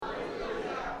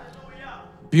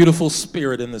Beautiful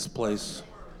spirit in this place.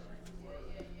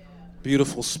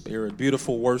 Beautiful spirit,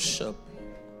 beautiful worship.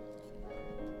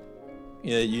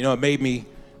 Yeah, it made me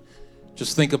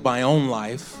just think of my own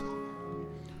life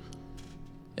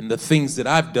and the things that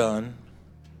I've done,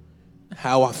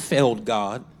 how I failed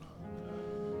God.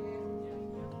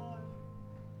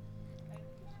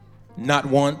 Not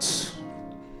once,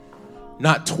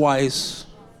 not twice,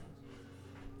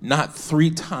 not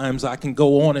 3 times. I can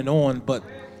go on, but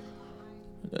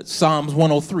Psalms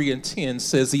 103:10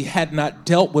 says he had not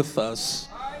dealt with us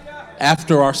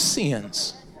after our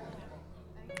sins.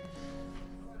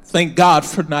 Thank God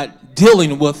for not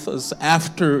dealing with us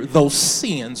after those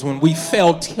sins when we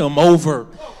felt him over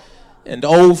and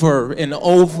over and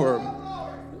over.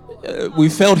 We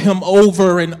felt him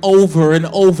over and over and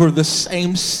over the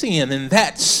same sin and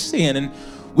that sin, and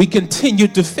we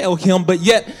continued to fail him, but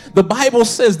yet the Bible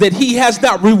says that he has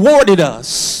not rewarded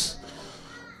us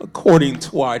according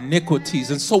to our iniquities.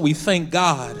 And so we thank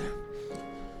God.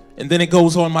 And then it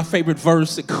goes on, my favorite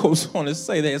verse, it goes on to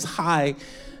say that as high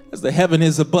as the heaven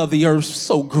is above the earth,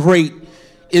 so great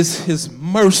is his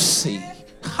mercy.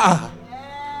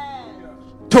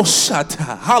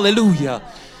 Toshata, hallelujah.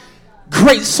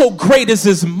 So great is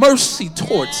his mercy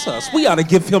towards us. We ought to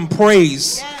give him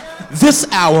praise this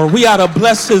hour. We ought to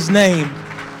bless his name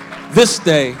this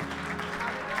day.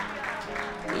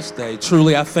 This day.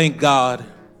 Truly, I thank God.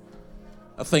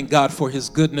 I thank God for his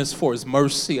goodness, for his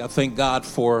mercy. I thank God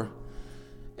for,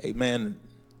 amen,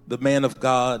 the man of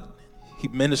God. He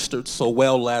ministered so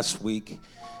well last week,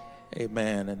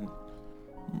 amen, and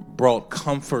brought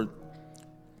comfort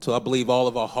to, I believe, all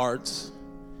of our hearts.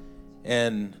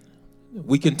 And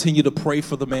we continue to pray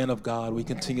for the man of God. We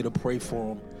continue to pray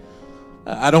for him.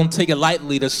 I don't take it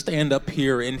lightly to stand up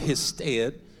here in his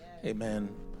stead, amen,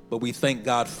 but we thank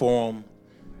God for him.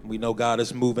 We know God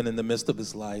is moving in the midst of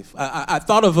his life. I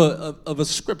thought of a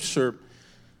scripture.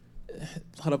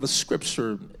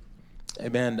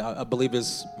 Amen. I believe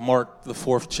it's Mark the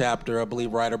 4th chapter. I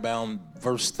believe right around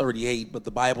verse 38. But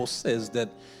the Bible says that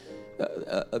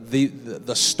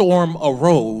the storm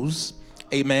arose.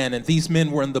 Amen. And these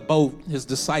men were in the boat. His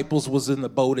disciples was in the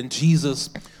boat, and Jesus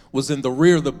was in the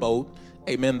rear of the boat.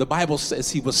 Amen. The Bible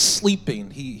says he was sleeping.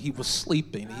 He was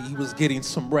sleeping. He was getting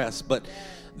some rest. But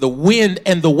the wind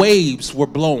and the waves were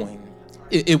blowing.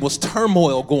 It was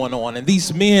turmoil going on. And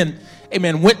these men,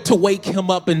 amen, went to wake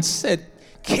him up and said,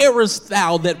 "Carest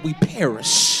thou that we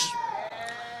perish?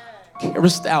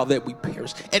 Carest thou that we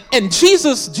perish?" And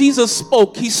Jesus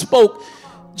spoke. He spoke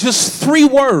just 3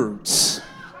 words.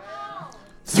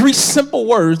 3 simple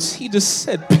words. He just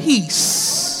said,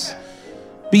 "Peace,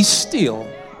 be still."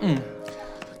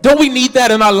 Don't we need that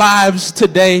in our lives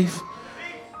today?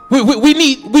 We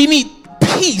need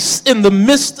peace in the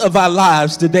midst of our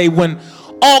lives today when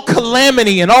all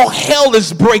calamity and all hell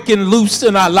is breaking loose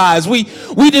in our lives. We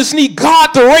just need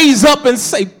God to raise up and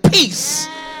say, "Peace,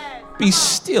 be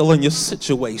still in your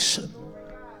situation."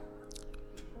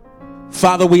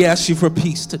 Father, we ask you for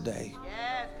peace today.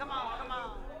 Yes, come on.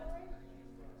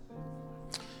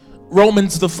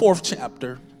 Romans the 4th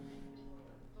chapter.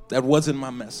 That wasn't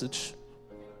my message.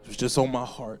 It was just on my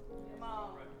heart.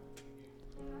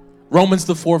 Romans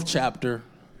the 4th chapter.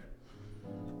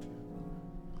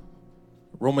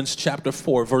 Romans chapter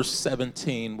 4, verse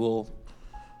 17. We'll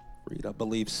read, I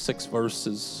believe, 5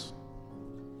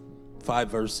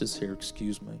 verses here,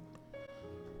 excuse me.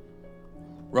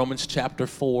 Romans chapter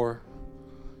 4.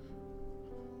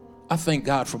 I thank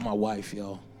God for my wife,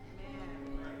 y'all.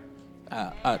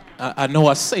 I know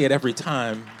I say it every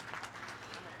time,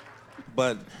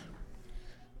 but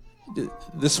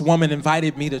this woman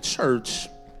invited me to church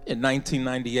in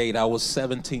 1998. I was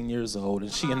 17 years old,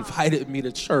 and she invited me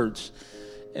to church.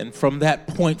 And from that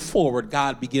point forward,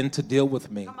 God began to deal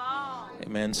with me.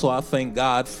 Amen. So I thank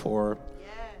God for,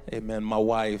 amen, my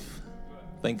wife.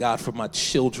 Thank God for my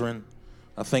children.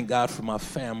 I thank God for my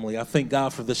family. I thank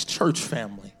God for this church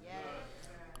family.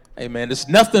 Amen. There's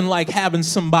nothing like having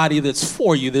somebody that's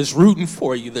for you, that's rooting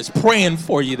for you, that's praying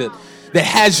for you, that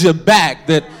has your back,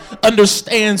 that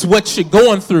understands what you're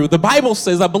going through. The Bible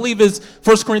says, I believe it's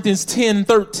 1 Corinthians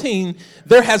 10:13,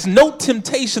 there has no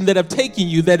temptation that have taken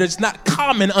you that is not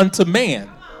common unto man.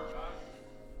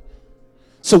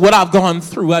 So what I've gone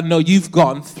through, I know you've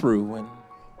gone through. And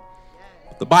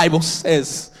the Bible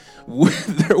says,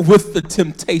 with the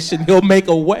temptation, he'll make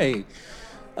a way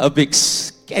of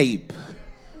escape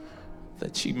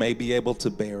that you may be able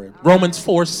to bear it. Romans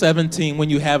 4:17,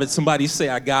 when you have it, somebody say,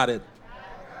 "I got it."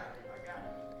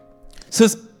 It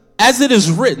says, "As it is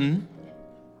written,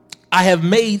 I have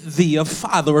made thee a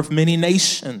father of many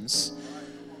nations."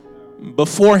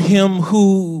 before him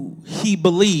who he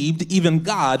believed, even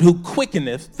God, who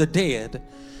quickeneth the dead,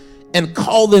 and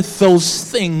calleth those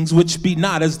things which be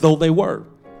not as though they were.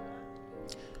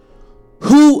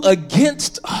 Who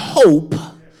against hope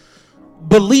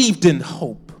believed in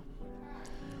hope,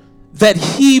 that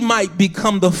he might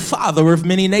become the father of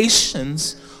many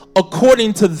nations,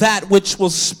 according to that which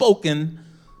was spoken,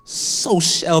 so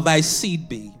shall thy seed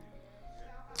be.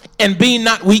 And being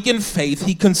not weak in faith,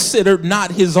 he considered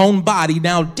not his own body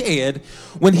now dead,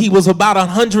 when he was about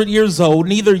 100 years old,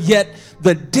 neither yet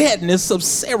the deadness of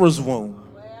Sarah's womb.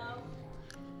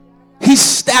 He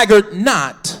staggered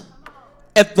not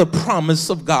at the promise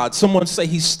of God. Someone say,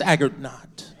 he staggered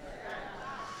not.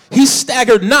 He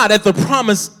staggered not at the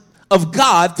promise of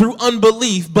God through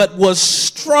unbelief, but was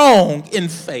strong in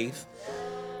faith,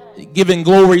 giving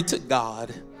glory to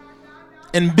God,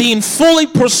 and being fully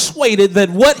persuaded that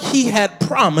what he had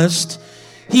promised,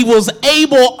 he was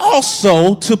able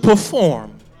also to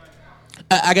perform.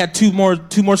 I got two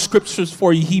more scriptures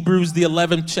for you. Hebrews the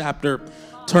 11th chapter.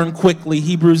 Turn quickly.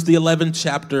 Hebrews the 11th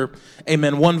chapter.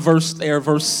 Amen. One verse there,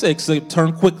 verse 6.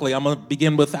 Turn quickly. I'm going to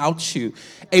begin without you.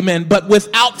 Amen. But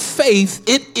without faith,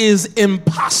 it is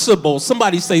impossible.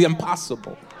 Somebody say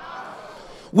impossible.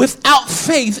 Without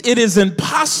faith, it is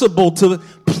impossible to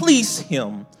please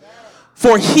him.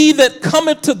 For he that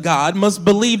cometh to God must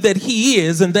believe that he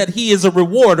is, and that he is a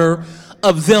rewarder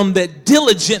of them that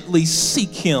diligently seek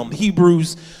him.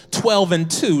 Hebrews 12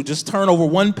 and 2. Just turn over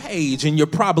one page and you're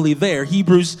probably there.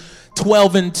 Hebrews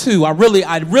 12 and 2. I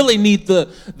really need the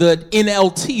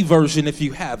NLT version if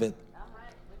you have it.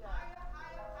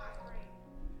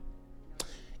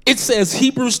 It says,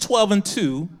 Hebrews 12 and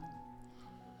 2,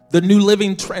 the New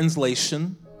Living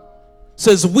Translation,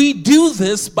 says, we do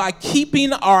this by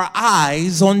keeping our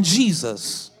eyes on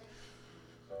Jesus,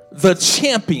 the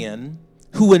champion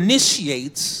who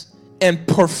initiates and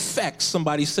perfects.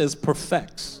 Somebody says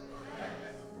perfects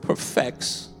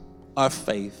our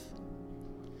faith.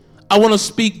 I want to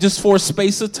speak just for a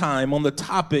space of time on the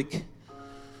topic,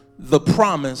 the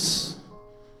promise,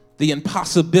 the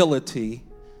impossibility,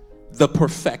 the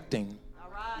perfecting.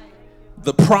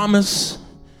 The promise,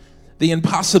 the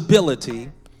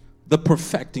impossibility, the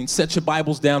perfecting. Set your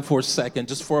Bibles down for a second,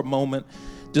 just for a moment.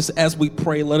 Just as we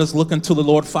pray, let us look unto the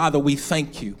Lord. Father, we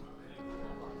thank you.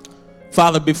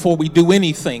 Father, before we do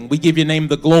anything, we give your name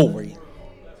the glory.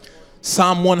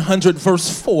 Psalm 100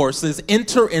 verse 4 says,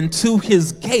 enter into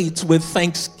his gates with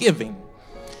thanksgiving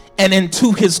and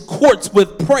into his courts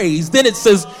with praise. Then it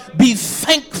says, be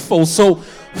thankful. So,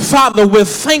 Father, we're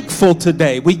thankful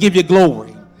today. We give you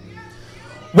glory.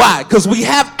 Why? Because we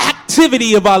have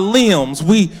activity of our limbs.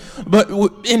 But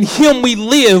in him we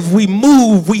live, we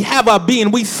move, we have our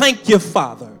being. We thank you,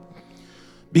 Father,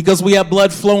 because we have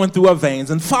blood flowing through our veins.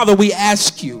 And Father, we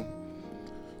ask you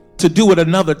to do it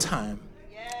another time.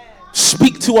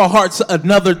 Speak to our hearts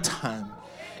another time.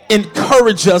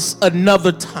 Encourage us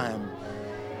another time.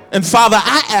 And Father,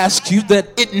 I ask you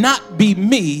that it not be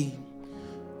me.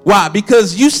 Why?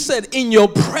 Because you said in your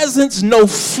presence no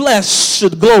flesh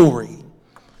should glory.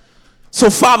 So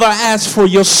Father, I ask for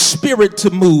your spirit to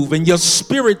move and your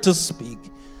spirit to speak.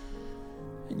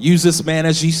 Use this man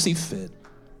as you see fit.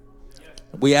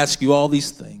 We ask you all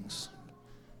these things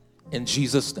in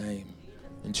Jesus' name.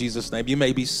 In Jesus' name. You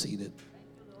may be seated.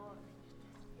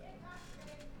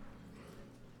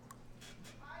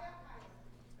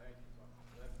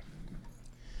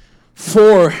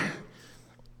 For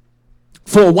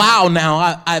a while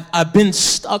now, I've been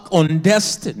stuck on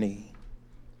destiny.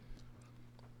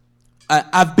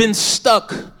 I've been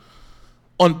stuck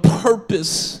on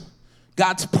purpose,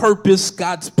 God's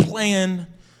plan,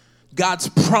 God's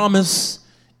promise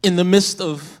in the midst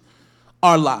of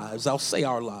our lives. I'll say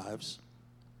our lives.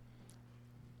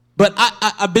 But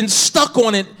I've been stuck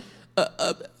on it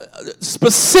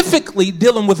specifically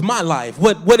dealing with my life.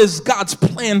 What is God's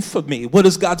plan for me? What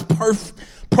is God's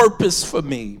purpose for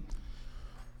me?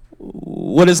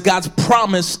 What is God's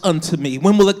promise unto me?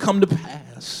 When will it come to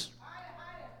pass?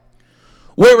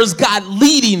 Where is God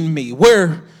leading me?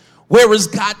 Where is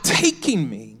God taking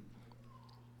me?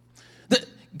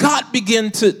 God began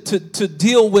to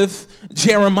deal with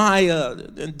Jeremiah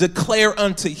and declare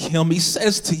unto him. He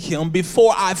says to him,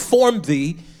 before I formed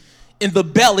thee in the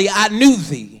belly, I knew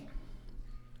thee.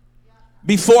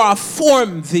 Before I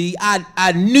formed thee,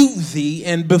 I knew thee.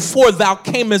 And before thou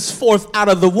camest forth out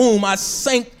of the womb, I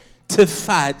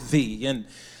sanctified thee. And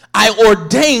I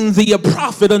ordained thee a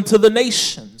prophet unto the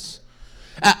nations.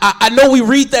 I know we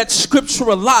read that scripture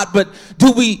a lot, but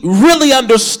do we really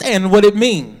understand what it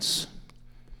means?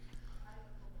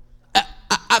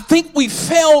 I think we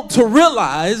fail to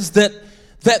realize that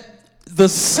the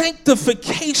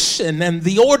sanctification and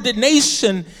the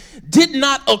ordination did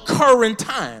not occur in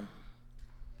time.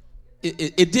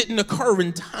 It didn't occur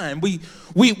in time. We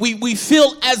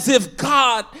feel as if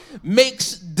God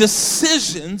makes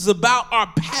decisions about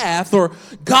our path, or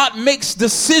God makes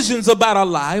decisions about our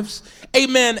lives,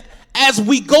 amen, as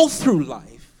we go through life.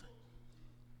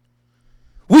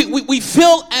 We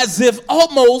feel as if,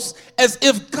 almost as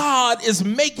if God is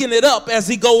making it up as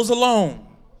he goes along.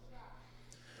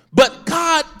 But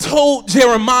God told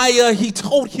Jeremiah, he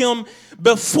told him,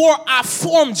 before I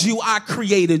formed you, I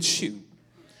created you.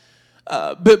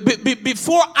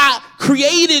 Before I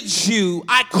created you,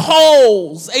 I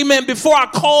caused, amen, before I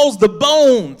caused the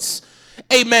bones,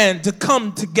 amen, to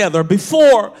come together,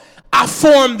 before I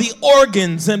formed the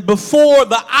organs, and before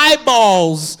the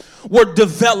eyeballs were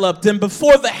developed, and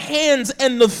before the hands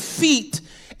and the feet,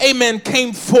 amen,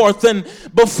 came forth, and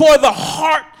before the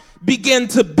heart began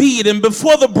to beat, and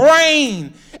before the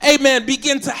brain, amen,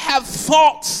 began to have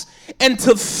thoughts and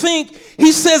to think,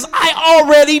 he says, I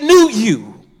already knew you.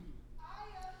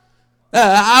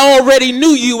 I already knew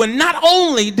you, and not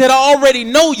only did I already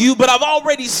know you, but I've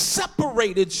already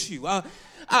separated you.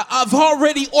 I've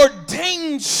already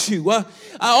ordained you. I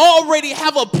already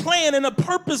have a plan and a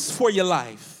purpose for your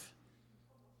life.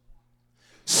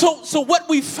 So what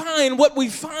we find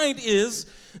is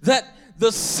that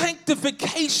the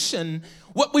sanctification,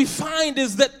 what we find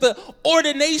is that the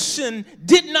ordination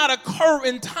did not occur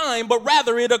in time, but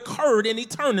rather it occurred in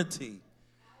eternity.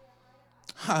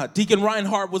 Deacon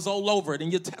Reinhardt was all over it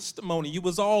in your testimony. You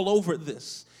was all over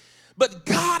this. But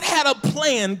God had a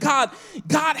plan. God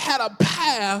had a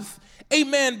path,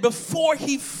 amen, before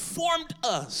he formed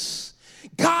us.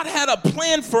 God had a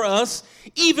plan for us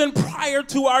even prior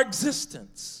to our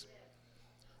existence.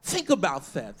 Think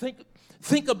about that.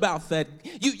 Think about that.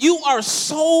 You are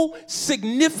so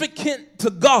significant to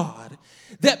God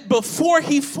that before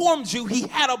he formed you, he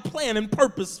had a plan and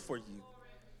purpose for you.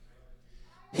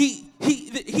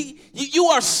 You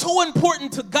are so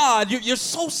important to God. You're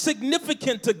so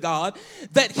significant to God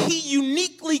that he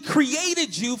uniquely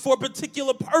created you for a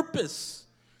particular purpose.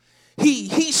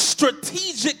 He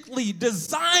strategically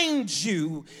designed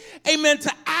you, amen,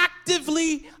 to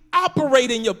actively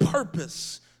operate in your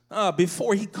purpose.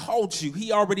 Before he called you,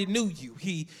 he already knew you.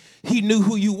 He knew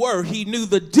who you were. He knew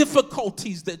the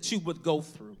difficulties that you would go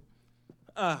through.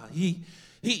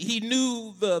 He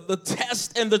knew the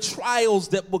tests and the trials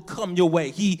that would come your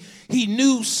way. He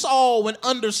knew, saw, and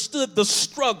understood the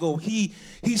struggle. He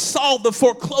saw the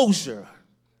foreclosure.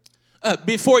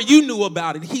 Before you knew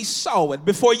about it, he saw it.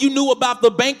 Before you knew about the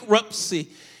bankruptcy,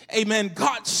 amen,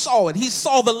 God saw it. He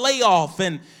saw the layoff,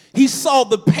 and he saw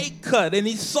the pay cut, and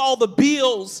he saw the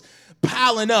bills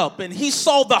piling up, and he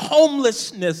saw the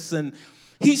homelessness, and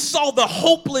he saw the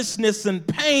hopelessness and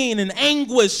pain and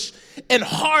anguish and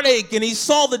heartache, and he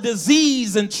saw the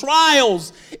disease and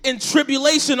trials and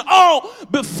tribulation, all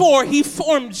before he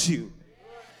formed you.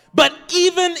 But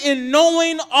even in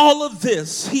knowing all of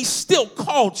this, he still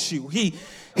called you. He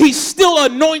still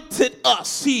anointed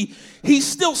us. He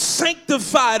still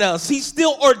sanctified us. He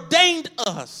still ordained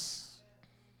us.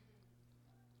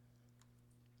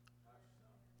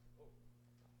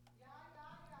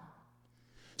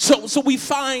 So we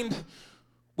find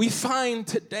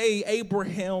today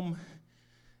Abraham,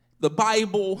 the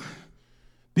Bible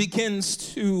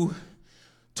begins to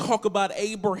talk about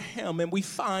Abraham, and we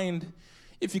find,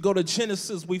 if you go to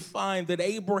Genesis, we find that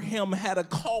Abraham had a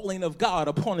calling of God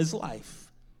upon his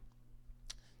life.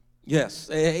 Yes,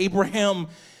 Abraham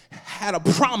had a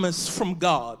promise from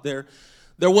God. There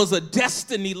was a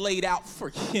destiny laid out for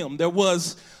him. There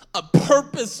was a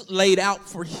purpose laid out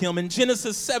for him. In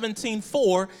Genesis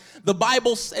 17:4, the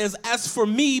Bible says, as for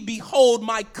me, behold,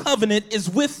 my covenant is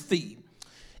with thee,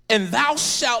 and thou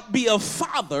shalt be a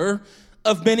father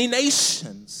of many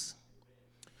nations.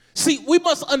 See, we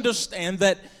must understand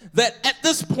that at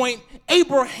this point,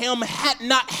 Abraham had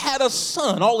not had a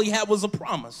son. All he had was a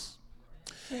promise.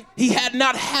 He had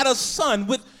not had a son,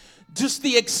 with just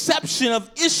the exception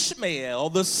of Ishmael,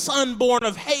 the son born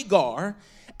of Hagar.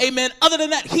 Amen. Other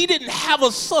than that, he didn't have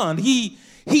a son. He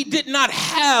did not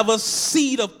have a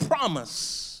seed of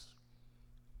promise.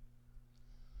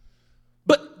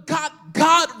 But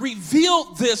God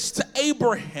revealed this to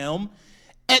Abraham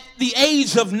at the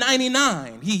age of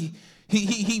 99.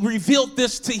 He revealed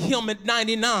this to him at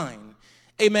 99.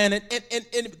 Amen. And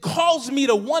it caused me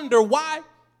to wonder why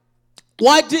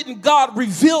didn't God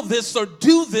reveal this or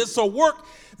do this or work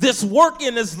this work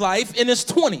in his life in his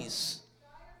 20s?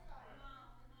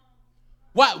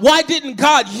 Why didn't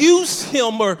God use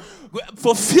him or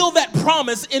fulfill that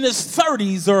promise in his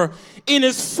 30s or in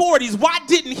his 40s. Why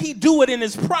didn't he do it in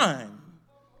his prime?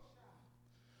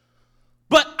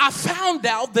 But I found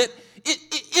out that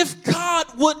if God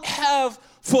would have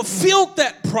fulfilled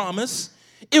that promise,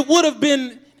 it would have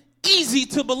been easy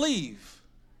to believe.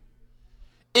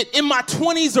 In my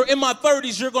 20s or in my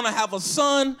 30s, you're going to have a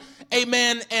son,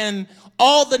 amen, and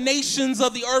all the nations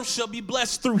of the earth shall be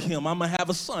blessed through him. I'm going to have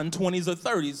a son, 20s or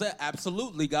 30s.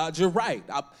 Absolutely, God, you're right.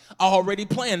 I already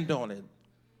planned on it.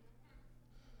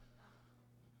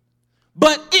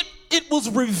 But it was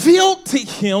revealed to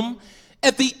him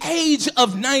at the age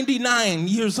of 99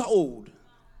 years old.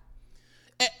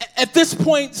 At this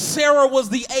point, Sarah was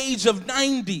the age of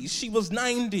 90. She was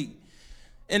 90.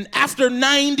 And after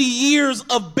 90 years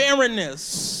of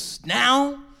barrenness,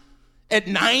 now at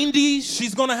 90,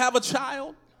 she's going to have a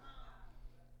child.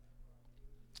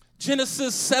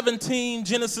 Genesis 17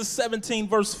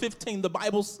 verse 15, the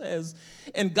Bible says,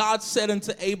 and God said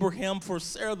unto Abraham, for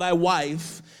Sarah thy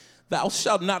wife, thou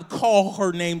shalt not call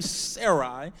her name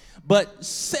Sarai, but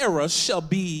Sarah shall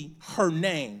be her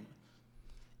name.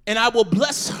 And I will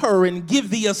bless her and give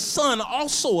thee a son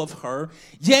also of her.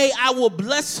 Yea, I will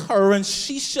bless her, and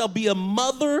she shall be a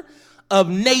mother of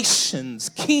nations.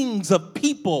 Kings of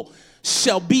people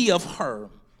shall be of her.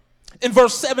 In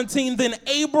verse 17, then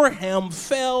Abraham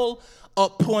fell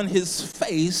upon his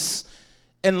face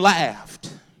and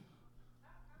laughed.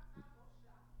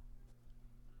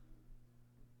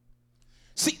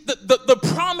 See, the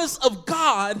promise of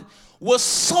God was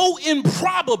so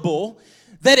improbable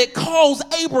that it caused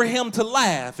Abraham to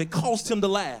laugh. It caused him to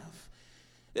laugh.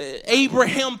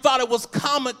 Abraham thought it was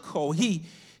comical. He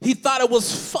thought it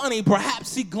was funny.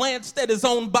 Perhaps he glanced at his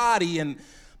own body, and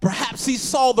perhaps he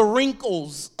saw the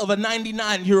wrinkles of a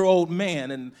 99-year-old man,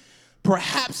 and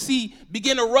perhaps he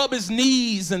began to rub his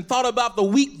knees and thought about the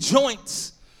weak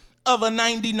joints of a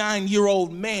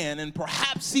 99-year-old man, and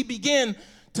perhaps he began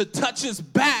to touch his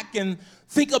back and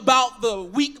think about the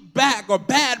weak back or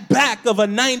bad back of a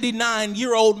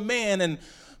 99-year-old man, and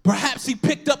perhaps he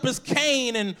picked up his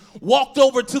cane and walked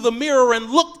over to the mirror and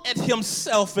looked at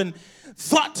himself and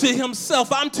thought to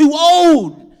himself, I'm too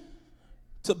old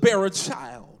to bear a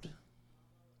child.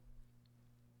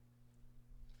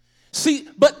 See,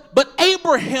 but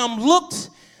Abraham looked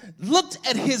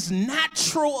at his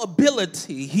natural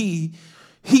ability.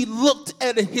 He looked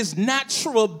at his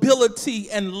natural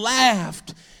ability and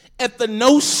laughed at the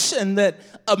notion that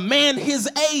a man his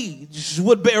age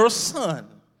would bear a son.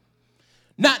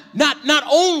 Not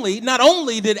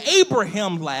only did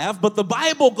Abraham laugh, but the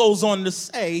Bible goes on to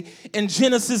say in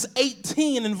Genesis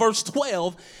 18 and verse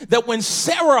 12 that when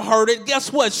Sarah heard it,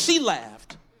 guess what? She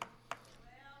laughed.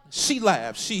 She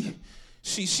laughed. She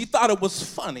thought it was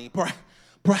funny.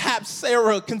 Perhaps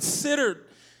Sarah considered,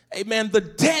 amen, the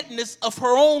deadness of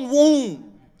her own womb.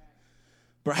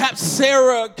 Perhaps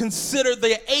Sarah considered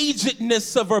the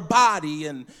agedness of her body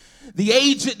and the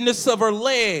agedness of her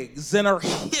legs and her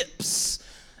hips.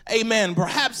 Amen.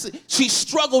 Perhaps she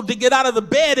struggled to get out of the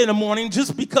bed in the morning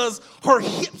just because her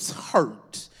hips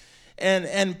hurt.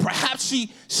 And perhaps she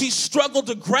struggled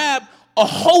to grab a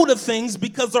hold of things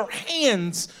because her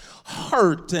hands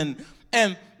hurt. And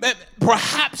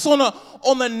perhaps on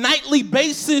a nightly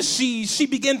basis, she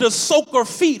began to soak her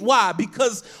feet. Why?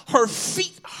 Because her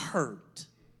feet hurt.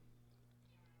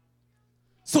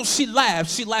 So she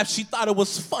laughed. She thought it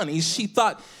was funny. She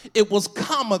thought it was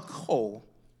comical.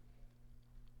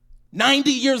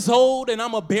 90 years old and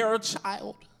I'm a bear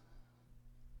child.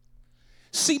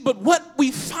 See, but what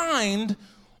we find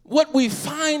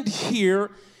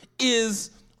here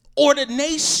is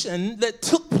ordination that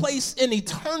took place in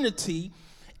eternity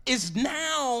is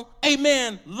now,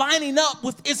 amen, lining up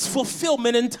with its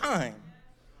fulfillment in time.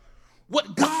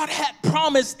 What God had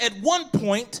promised at one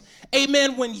point,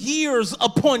 amen, when years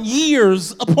upon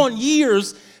years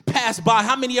passed by.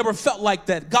 How many ever felt like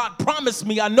that? God promised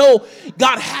me. I know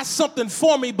God has something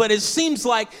for me, but it seems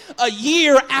like a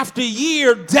year after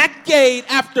year, decade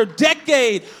after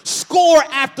decade, score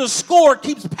after score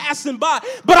keeps passing by,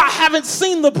 but I haven't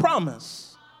seen the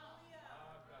promise.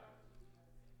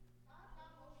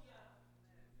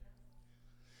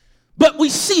 But we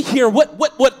see here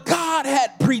what God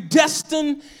had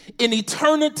predestined in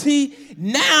eternity,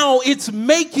 now it's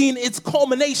making its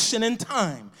culmination in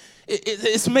time.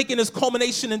 It's making its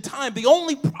culmination in time. The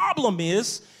only problem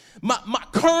is my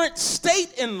current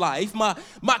state in life, my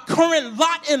current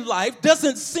lot in life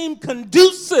doesn't seem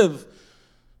conducive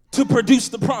to produce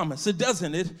the promise. It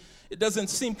doesn't. It doesn't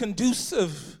seem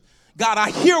conducive. God,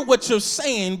 I hear what you're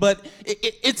saying, but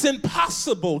it's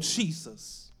impossible,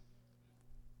 Jesus.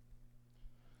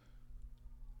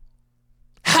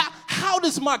 How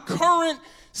does my current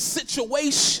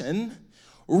situation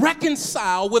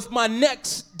reconcile with my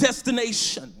next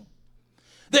destination.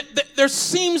 There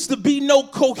seems to be no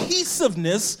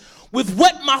cohesiveness with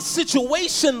what my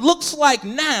situation looks like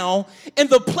now in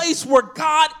the place where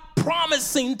God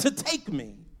promising to take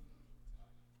me.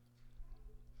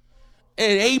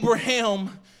 And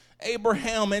Abraham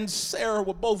and Sarah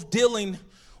were both dealing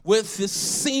with this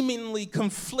seemingly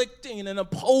conflicting and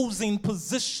opposing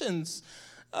positions.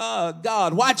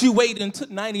 God, why'd you wait until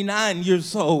 99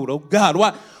 years old? Oh God,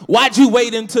 why'd you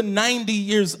wait until 90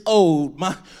 years old?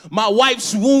 My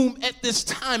wife's womb at this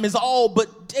time is all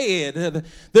but dead.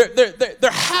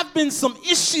 There have been some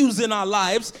issues in our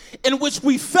lives in which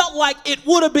we felt like it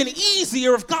would have been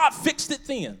easier if God fixed it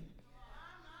then.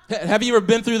 Have you ever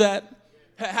been through that?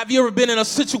 Have you ever been in a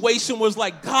situation where it's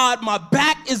like, God, my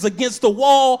back is against the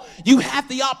wall. You had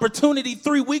the opportunity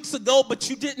 3 weeks ago, but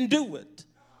you didn't do it.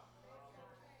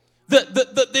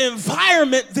 The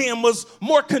environment then was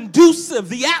more conducive.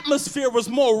 The atmosphere was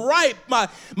more ripe.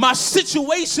 My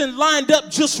situation lined up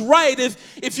just right.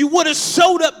 If you would have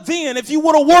showed up then, if you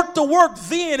would have worked the work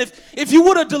then, if you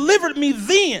would have delivered me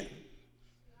then.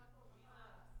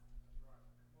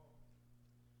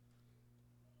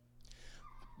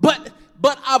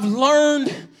 But I've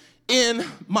learned in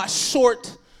my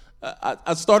short,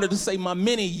 I started to say my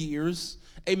many years,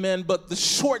 amen, but the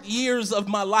short years of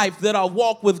my life that I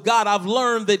walk with God, I've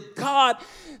learned that God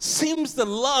seems to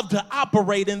love to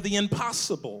operate in the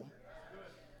impossible.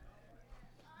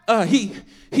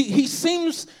 He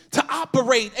seems to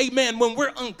operate, amen, when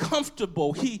we're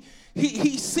uncomfortable. He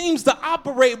seems to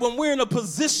operate when we're in a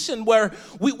position where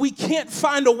we can't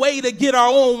find a way to get our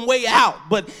own way out.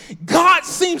 But God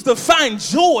seems to find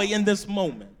joy in this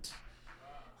moment.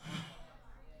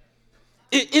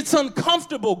 It's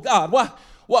uncomfortable, God.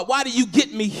 Why do you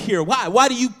get me here? Why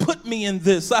do you put me in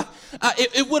this?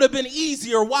 It would have been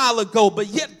easier a while ago, but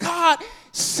yet God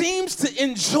seems to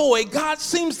enjoy. God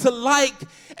seems to like,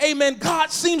 amen,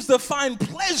 God seems to find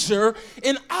pleasure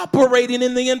in operating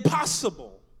in the impossible.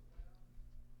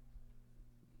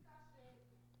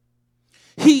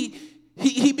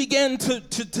 He began to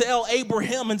tell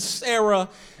Abraham and Sarah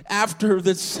after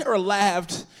that Sarah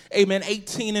laughed, amen,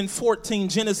 18 and 14,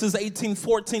 Genesis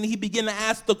 18:14, he began to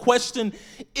ask the question,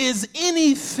 is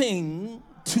anything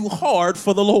too hard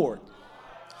for the Lord?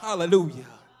 Hallelujah.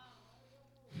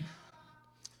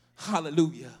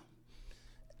 Hallelujah.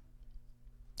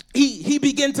 He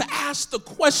began to ask the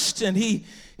question. He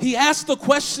asked the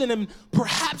question, and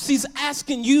perhaps he's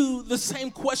asking you the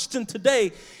same question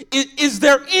today. Is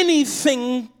there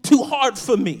anything too hard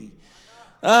for me?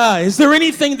 Is there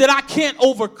anything that I can't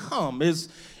overcome? Is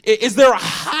there a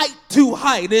height too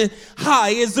high?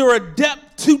 Is there a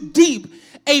depth too deep,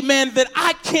 amen, that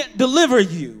I can't deliver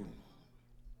you?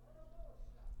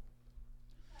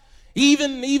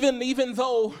 Even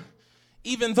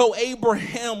though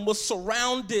Abraham was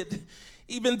surrounded,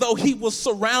 even though he was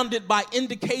surrounded by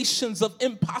indications of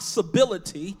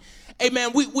impossibility,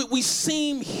 amen, we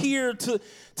seem here to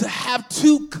have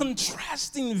two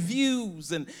contrasting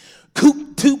views and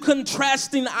two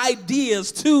contrasting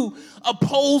ideas, two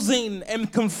opposing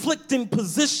and conflicting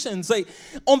positions.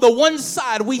 On the one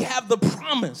side, we have the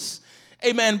promise,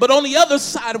 amen, but on the other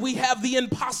side, we have the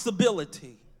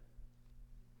impossibility.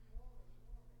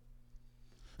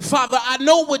 Father, I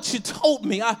know what you told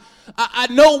me. I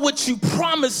know what you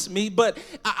promised me, but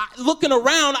looking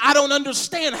around, I don't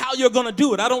understand how you're going to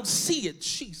do it. I don't see it,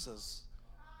 Jesus.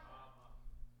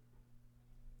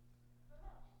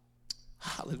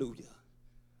 Hallelujah.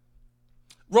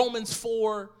 Romans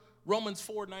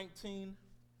 4:19.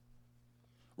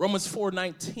 Romans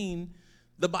 4:19,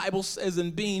 the Bible says,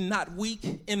 and being not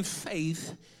weak in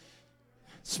faith,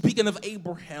 speaking of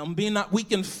Abraham, being not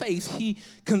weak in faith, he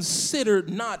considered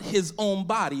not his own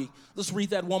body. Let's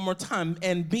read that one more time.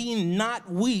 And being not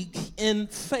weak in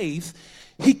faith,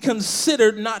 he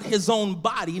considered not his own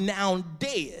body now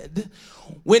dead,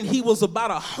 when he was about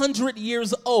 100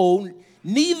 years old,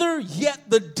 neither yet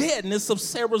the deadness of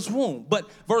Sarah's womb. But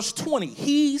verse 20,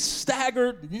 he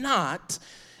staggered not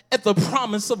at the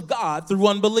promise of God through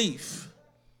unbelief.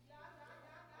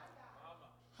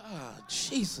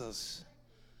 Jesus.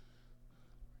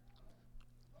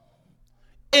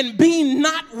 And being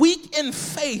not weak in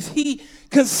faith, he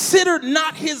considered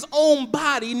not his own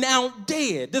body now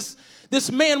dead.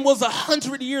 This man was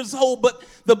 100 years old, but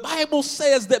the Bible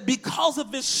says that because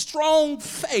of his strong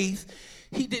faith,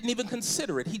 he didn't even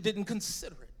consider it. He didn't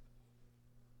consider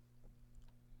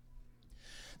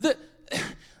it.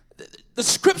 The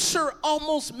scripture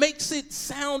almost makes it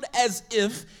sound as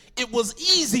if it was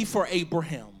easy for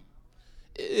Abraham.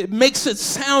 It makes it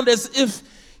sound as if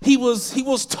he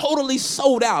was totally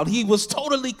sold out. He was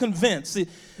totally convinced. It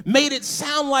made it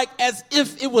sound like as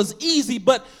if it was easy,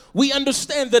 but we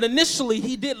understand that initially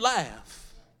he did laugh.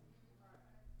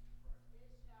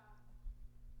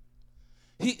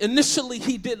 Initially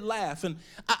he did laugh, and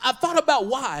I thought about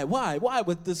why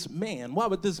would this man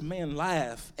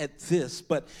laugh at this?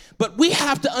 But we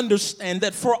have to understand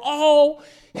that for all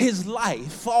his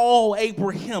life, all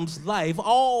Abraham's life,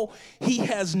 all he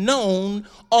has known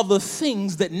are the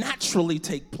things that naturally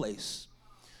take place.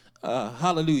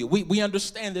 Hallelujah. We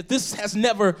understand that this has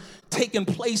never taken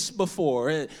place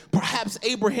before. Perhaps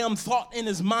Abraham thought in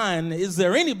his mind, is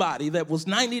there anybody that was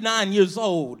 99 years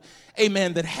old,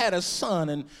 amen, that had a son?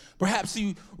 And perhaps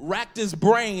he racked his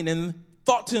brain and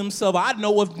thought to himself, I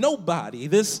know of nobody.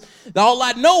 All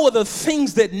I know are the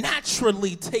things that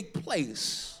naturally take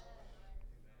place.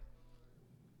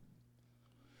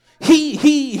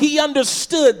 He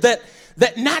understood that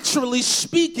naturally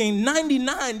speaking,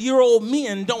 99-year-old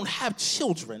men don't have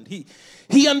children.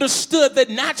 He understood that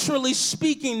naturally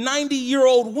speaking,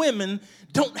 90-year-old women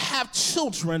don't have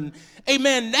children.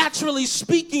 Amen. Naturally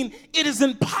speaking, it is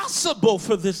impossible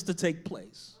for this to take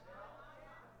place.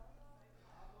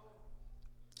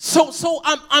 So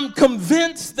I'm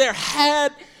convinced there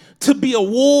had to be a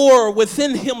war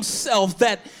within himself,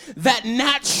 that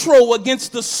natural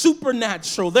against the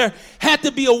supernatural. There had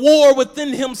to be a war within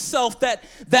himself, that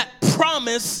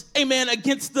promise, amen,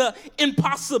 against the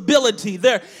impossibility.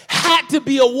 There had to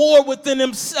be a war within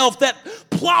himself, that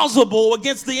plausible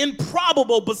against the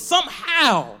improbable. But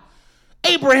somehow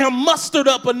Abraham mustered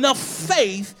up enough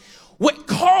faith, what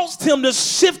caused him to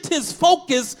shift his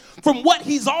focus from what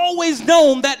he's always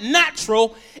known, that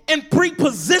natural, and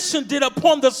prepositioned it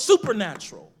upon the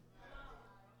supernatural.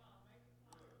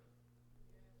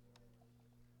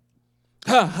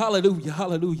 Hallelujah,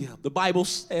 hallelujah. The Bible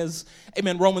says,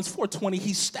 amen, Romans 4:20,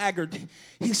 he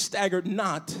staggered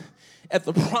not at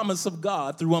the promise of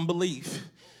God through unbelief,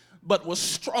 but was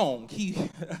strong.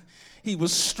 He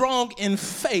was strong in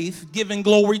faith, giving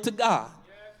glory to God.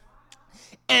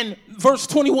 And verse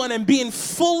 21, and being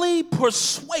fully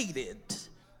persuaded.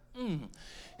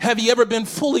 Have you ever been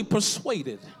fully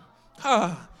persuaded?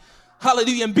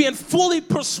 Hallelujah. And being fully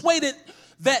persuaded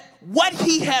that what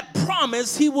he had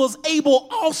promised, he was able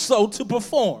also to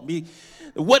perform.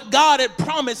 What God had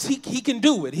promised, he can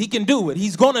do it. He can do it.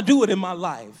 He's going to do it in my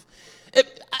life.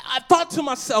 I thought to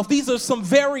myself, these are some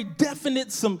very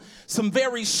definite, some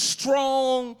very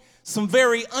strong, some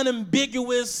very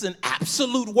unambiguous and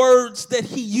absolute words that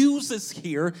he uses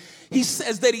here. He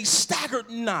says that he staggered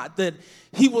not, that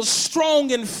he was strong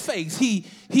in faith.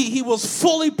 He was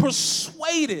fully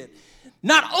persuaded.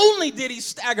 Not only did he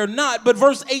stagger not, but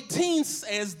verse 18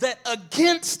 says that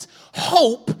against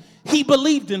hope, he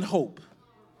believed in hope.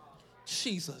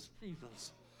 Jesus.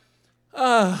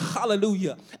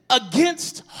 Hallelujah.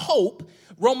 Against hope,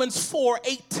 Romans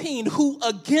 4:18, who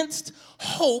against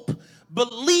hope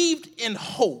believed in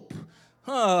hope.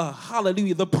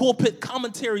 Hallelujah. The pulpit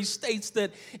commentary states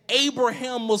that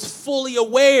Abraham was fully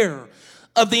aware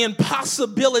of the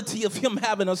impossibility of him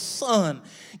having a son.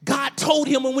 God told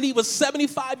him when he was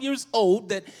 75 years old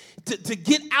that to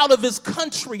get out of his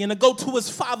country and to go to his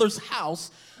father's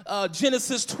house.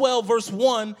 Genesis 12 verse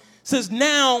 1 says,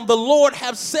 now the Lord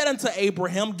hath said unto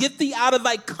Abraham, get thee out of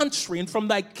thy country and from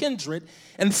thy kindred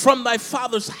and from thy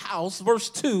father's house.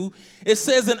 Verse 2, it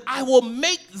says, and I will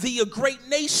make thee a great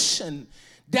nation.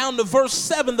 Down to verse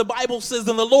 7, the Bible says,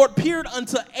 and the Lord appeared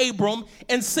unto Abram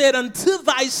and said, unto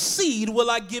thy seed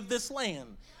will I give this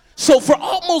land. So for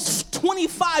almost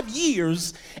 25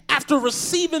 years after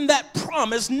receiving that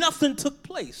promise, nothing took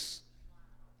place.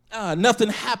 Nothing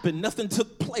happened. Nothing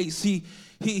took place. He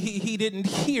didn't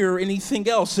hear anything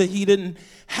else. He didn't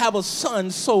have a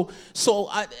son.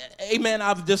 Amen,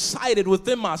 I've decided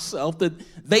within myself that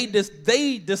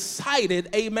they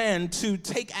decided, amen, to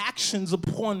take actions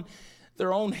upon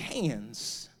their own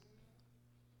hands.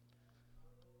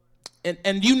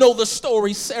 And you know the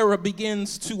story. Sarah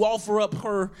begins to offer up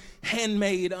her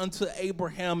handmaid unto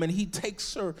Abraham, and he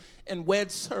takes her and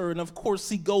weds her. And of course,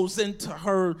 he goes into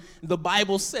her. The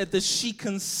Bible said that she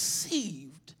conceived.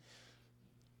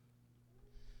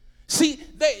 See,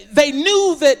 they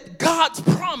knew that God's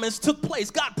promise took place.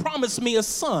 God promised me a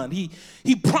son. He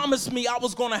promised me I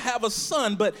was going to have a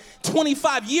son, but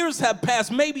 25 years have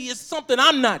passed. Maybe it's something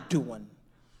I'm not doing.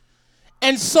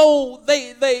 And so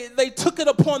they took it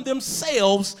upon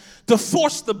themselves to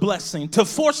force the blessing, to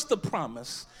force the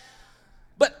promise.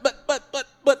 But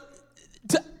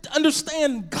to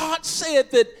understand, God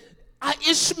said that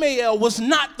Ishmael was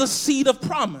not the seed of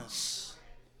promise.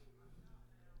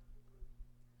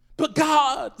 But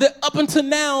God, that up until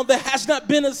now, there has not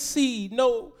been a seed,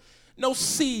 no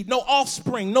seed, no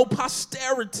offspring, no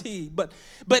posterity. But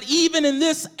even in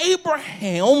this,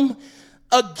 Abraham,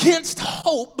 against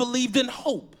hope, believed in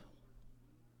hope.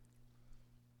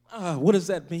 What does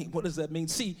that mean? What does that mean?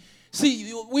 See,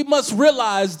 we must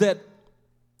realize that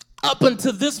up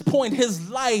until this point, his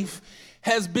life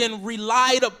has been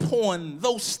relied upon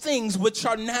those things which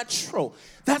are natural.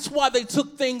 That's why they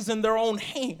took things in their own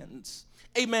hands.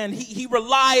 Amen. He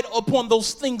relied upon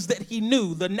those things that he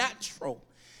knew, the natural.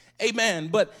 Amen.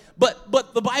 But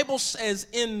the Bible says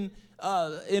in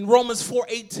Romans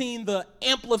 4:18, the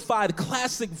Amplified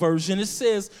Classic Version, it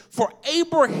says, "For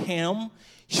Abraham,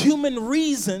 human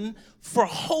reason for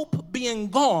hope being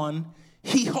gone,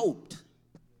 he hoped."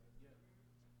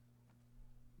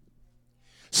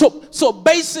 So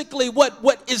basically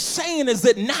what is saying is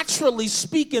that naturally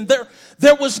speaking,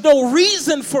 there was no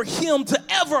reason for him to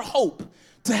ever hope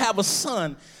to have a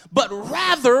son, but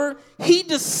rather he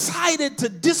decided to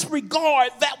disregard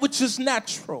that which is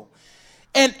natural.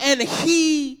 And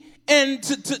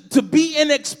to be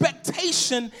in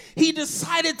expectation, he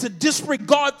decided to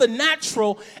disregard the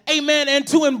natural, amen, and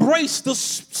to embrace the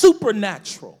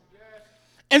supernatural.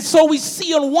 And so we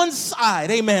see on one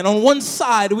side, amen, on one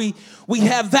side we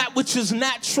have that which is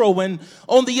natural, and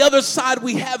on the other side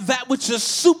we have that which is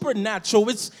supernatural.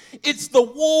 It's the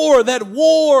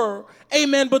war,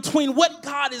 amen, between what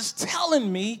God is telling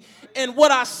me and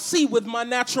what I see with my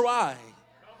natural eye.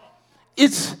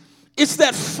 It's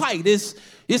that fight.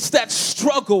 It's that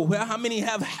struggle. Well, how many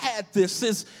have had this?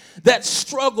 It's that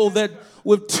struggle that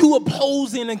with two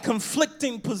opposing and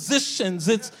conflicting positions.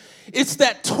 It's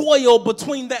that toil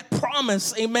between that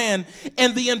promise, amen,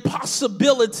 and the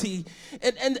impossibility.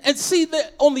 And see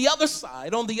that on the other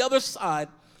side,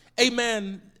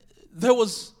 amen, there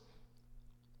was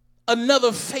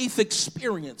another faith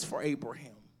experience for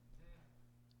Abraham.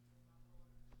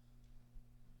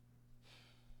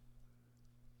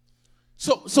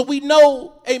 So we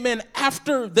know, amen,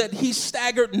 after that he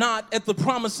staggered not at the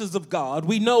promises of God.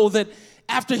 We know that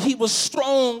after he was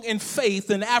strong in faith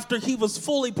and after he was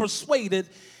fully persuaded,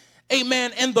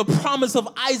 amen, and the promise of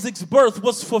Isaac's birth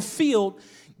was fulfilled,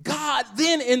 God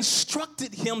then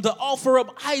instructed him to offer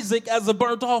up Isaac as a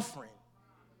burnt offering.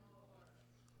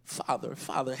 Father,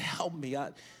 help me.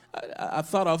 I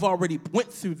thought I've already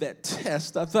went through that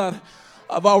test. I thought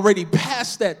I've already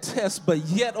passed that test, but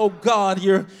yet, oh God,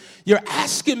 you're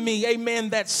asking me,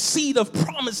 amen, that seed of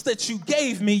promise that you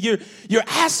gave me, you're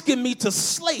asking me to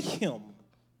slay him.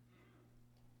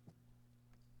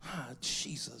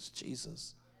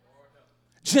 Jesus.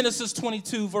 Genesis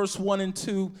 22, verse 1 and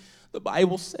 2, the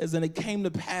Bible says, "And it came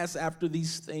to pass after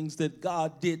these things that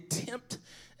God did tempt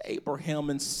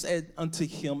Abraham and said unto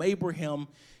him, Abraham,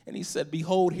 and he said,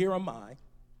 Behold, here am I.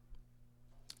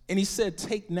 And he said,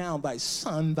 Take now thy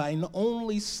son, thine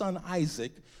only son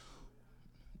Isaac,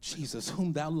 Jesus,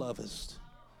 whom thou lovest."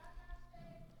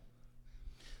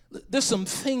 There's some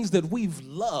things that we've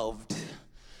loved.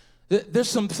 There's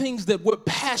some things that we're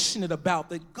passionate about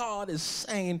that God is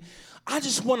saying, I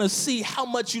just want to see how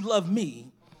much you love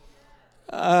me.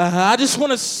 I just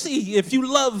want to see if you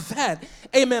love that.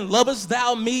 Amen. Lovest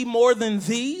thou me more than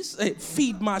these?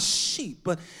 Feed my sheep.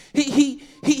 But he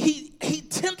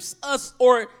tempts us,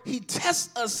 or he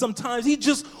tests us sometimes. He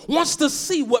just wants to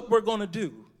see what we're going to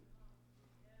do.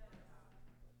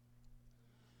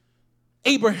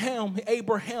 Abraham,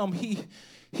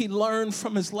 he learned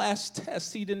from his last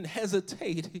test. He didn't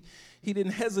hesitate. He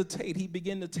didn't hesitate. He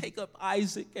began to take up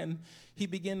Isaac, and he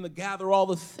began to gather all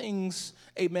the things,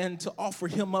 amen, to offer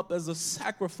him up as a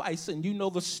sacrifice. And you know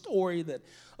the story that,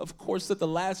 of course, at the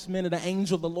last minute, an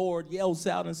angel of the Lord yells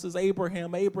out and says,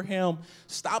 Abraham, Abraham,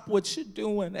 stop what you're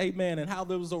doing, amen. And how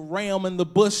there was a ram in the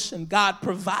bush, and God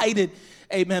provided,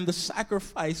 amen, the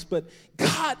sacrifice. But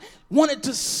God wanted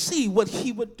to see what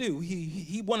he would do.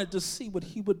 He wanted to see what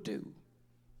he would do.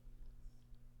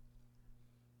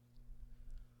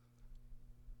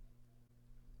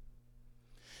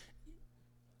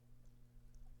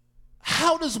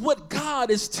 How does what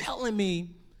God is telling me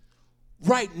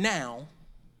right now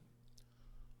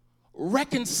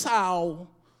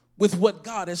reconcile with what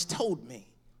God has told me?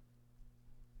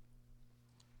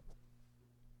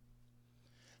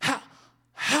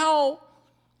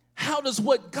 How does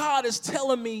what God is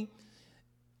telling me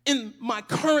in my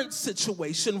current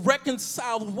situation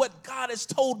reconcile with what God has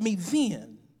told me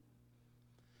then?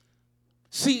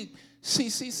 See,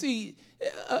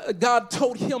 God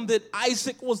told him that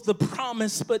Isaac was the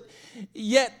promise, but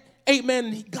yet,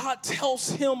 amen, God tells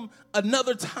him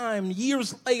another time,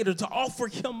 years later, to offer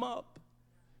him up.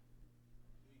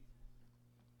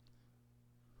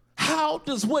 how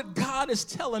does what God is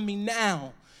telling me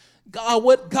now,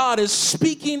 what God is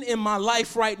speaking in my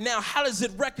life right now, how does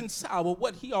it reconcile with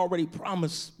what he already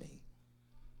promised me?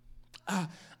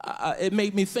 It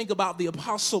made me think about the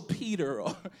Apostle Peter.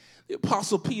 The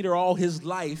Apostle Peter, all his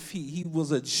life, he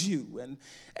was a Jew. And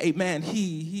amen,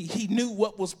 he knew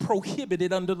what was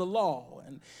prohibited under the law.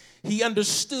 And he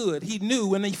understood, he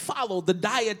knew, and he followed the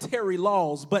dietary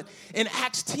laws. But in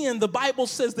Acts 10, the Bible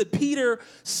says that Peter,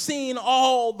 seeing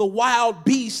all the wild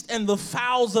beasts and the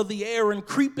fowls of the air and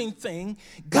creeping thing,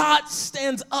 God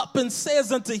stands up and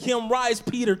says unto him, rise,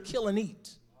 Peter, kill and eat.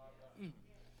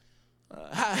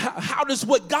 How does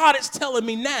what God is telling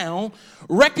me now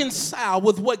reconcile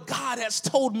with what God has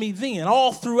told me then?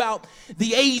 All throughout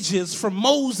the ages, from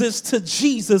Moses to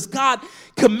Jesus, God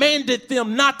commanded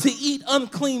them not to eat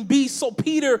unclean beasts. So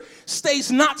Peter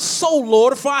states, not so,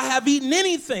 Lord, for I have eaten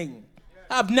anything.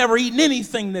 I've never eaten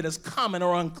anything that is common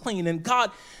or unclean. And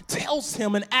God tells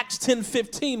him in Acts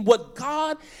 10:15, what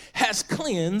God has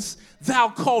cleansed, thou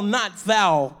call not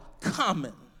thou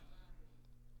common.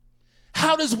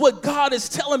 How does what God is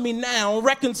telling me now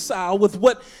reconcile with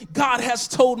what God has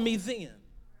told me then?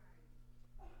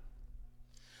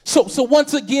 So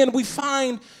once again, we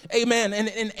find, amen,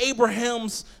 in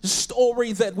Abraham's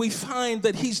story that we find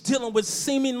that he's dealing with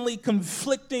seemingly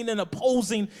conflicting and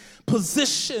opposing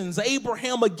positions.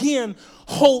 Abraham, again,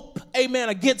 hope, amen,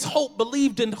 against hope,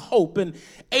 believed in hope. And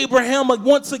Abraham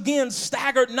once again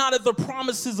staggered not at the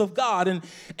promises of God. And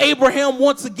Abraham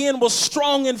once again was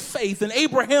strong in faith. And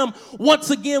Abraham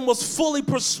once again was fully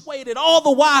persuaded. All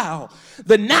the while,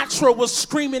 the natural was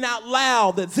screaming out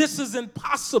loud that this is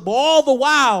impossible. All the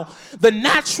while, the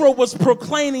natural was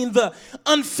proclaiming the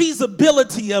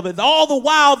unfeasibility of it. All the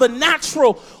while, the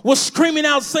natural was screaming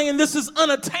out saying this is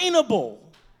unattainable.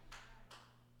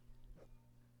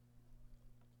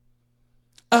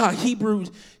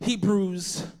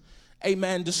 Hebrews,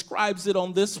 amen, describes it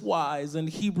on this wise. In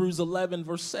Hebrews 11,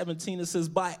 verse 17, it says,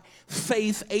 by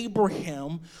faith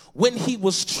Abraham, when he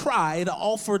was tried,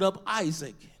 offered up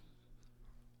Isaac.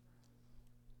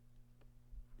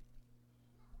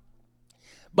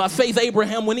 By faith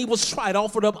Abraham, when he was tried,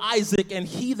 offered up Isaac, and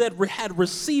he that had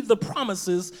received the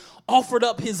promises offered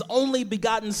up his only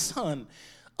begotten son,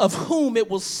 of whom it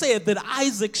was said that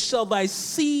Isaac shall thy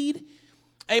seed,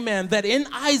 amen, that in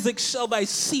Isaac shall thy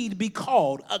seed be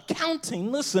called.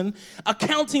 Accounting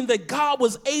that God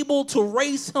was able to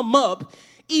raise him up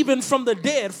even from the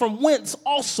dead, from whence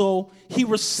also he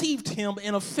received him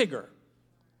in a figure.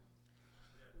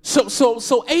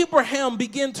 So Abraham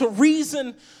began to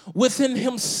reason within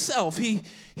himself. He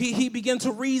began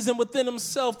to reason within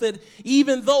himself that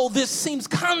even though this seems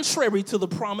contrary to the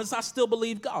promise, I still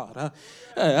believe God.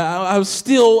 I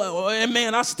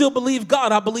still believe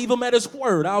God. I believe him at his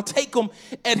word. I'll take him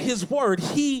at his word.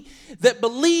 He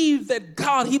believed that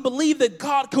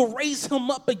God could raise him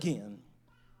up again.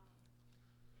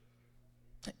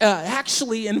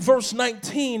 Actually in verse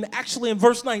 19,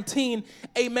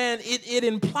 amen, it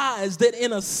implies that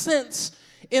in a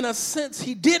sense,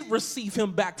 he did receive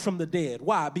him back from the dead.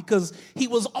 Why? Because he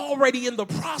was already in the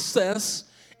process,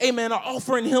 amen, of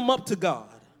offering him up to God.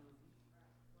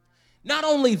 Not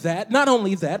only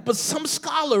that, but some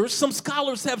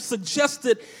scholars have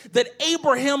suggested that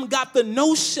Abraham got the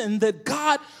notion that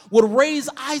God would raise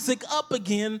Isaac up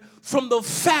again from the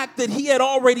fact that he had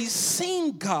already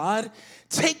seen God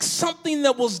take something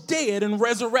that was dead and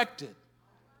resurrect it.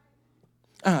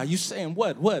 You saying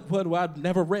what? Well, I've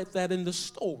never read that in the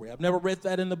story. I've never read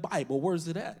that in the Bible. Where's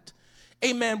it at?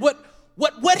 Amen.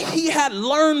 What he had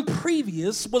learned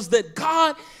previous was that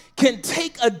God can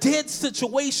take a dead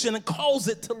situation and cause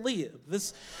it to live.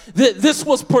 This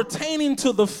was pertaining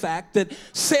to the fact that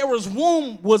Sarah's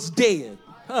womb was dead.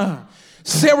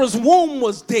 Sarah's womb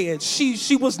was dead.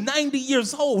 She was 90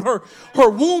 years old. Her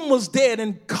womb was dead,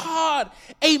 and God,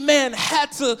 amen,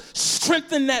 had to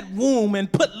strengthen that womb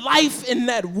and put life in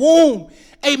that womb.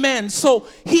 Amen. So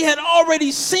he had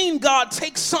already seen God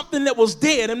take something that was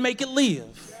dead and make it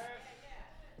live.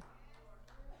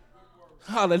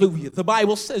 Hallelujah. The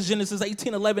Bible says, Genesis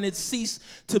 18:11, it ceased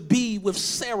to be with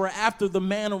Sarah after the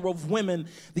manner of women.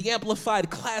 The Amplified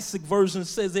Classic Version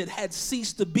says it had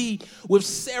ceased to be with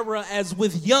Sarah as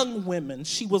with young women.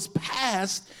 She was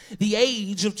past the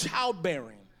age of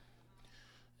childbearing.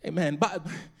 Amen.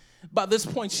 By this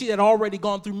point, she had already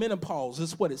gone through menopause.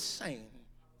 That's what it's saying.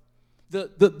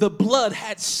 The blood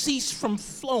had ceased from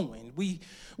flowing.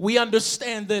 We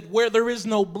understand that where there is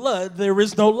no blood, there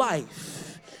is no life.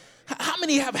 How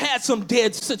many have had some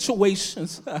dead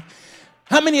situations?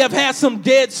 How many have had some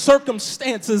dead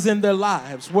circumstances in their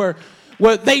lives where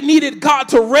where they needed God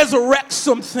to resurrect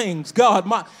some things. God,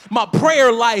 my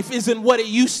prayer life isn't what it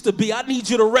used to be. I need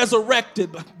you to resurrect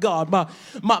it, God.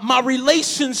 My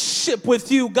relationship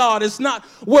with you, God, is not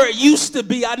where it used to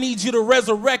be. I need you to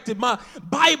resurrect it. My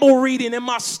Bible reading and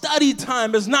my study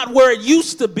time is not where it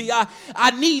used to be.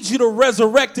 I need you to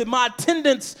resurrect it. My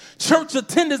attendance, church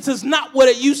attendance is not what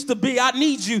it used to be. I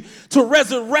need you to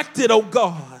resurrect it, oh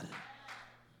God.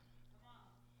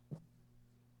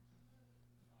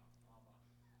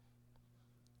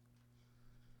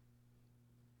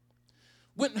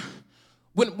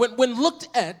 When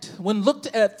looked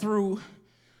at through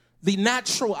the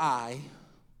natural eye,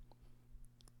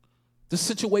 the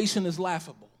situation is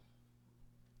laughable.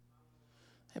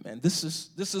 Amen. This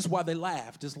is why they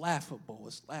laughed. It's laughable.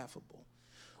 It's laughable.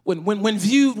 When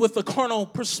viewed with a carnal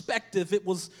perspective, it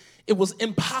was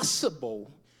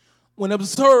impossible. When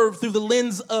observed through the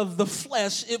lens of the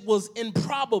flesh, it was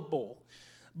improbable.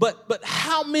 But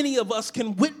how many of us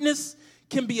can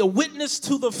be a witness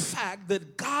to the fact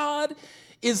that God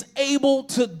is able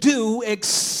to do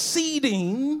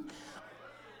exceeding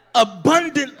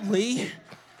abundantly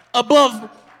above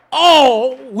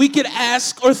all we could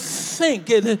ask or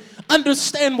think, and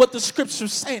understand what the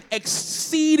scripture's saying,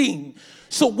 exceeding.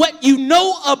 So what you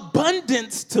know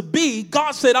abundance to be,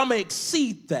 God said, I'm going to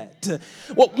exceed that.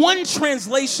 What one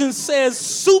translation says,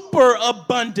 super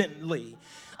abundantly.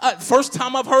 First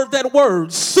time I've heard that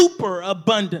word, super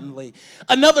abundantly.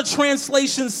 Another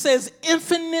translation says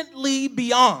infinitely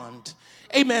beyond.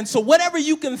 Amen. So whatever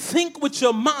you can think with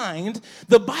your mind,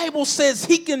 the Bible says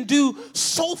he can do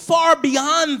so far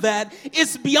beyond that.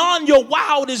 It's beyond your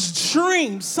wildest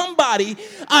dreams. Somebody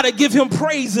ought to give him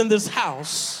praise in this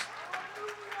house.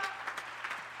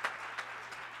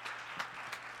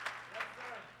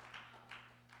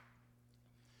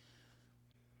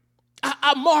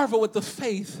 I marvel at the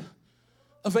faith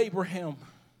of Abraham.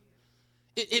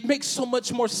 It makes so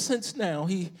much more sense now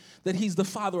that he's the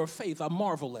father of faith. I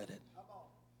marvel at it.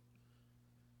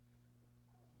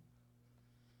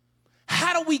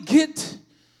 How do we get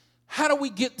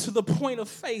to the point of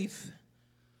faith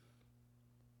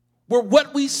where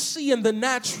what we see in the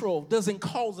natural doesn't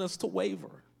cause us to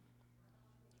waver?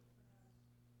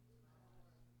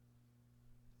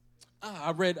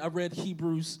 I read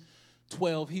Hebrews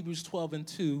 12 and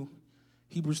 2.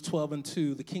 Hebrews 12 and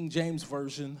 2. The King James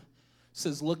Version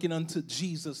says, looking unto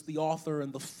Jesus, the author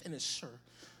and the finisher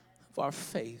of our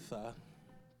faith.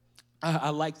 I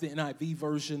like the NIV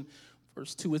version.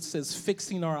 Verse 2, it says,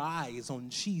 fixing our eyes on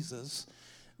Jesus,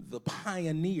 the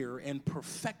pioneer and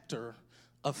perfecter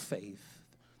of faith.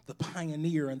 The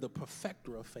pioneer and the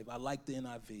perfecter of faith. I like the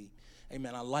NIV.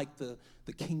 Amen. I like the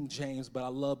King James, but I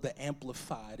love the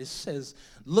Amplified. It says,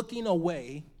 looking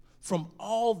away from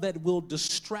all that will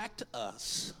distract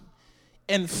us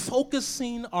and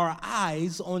focusing our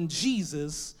eyes on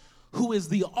Jesus, who is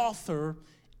the author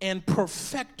and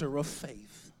perfecter of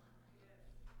faith.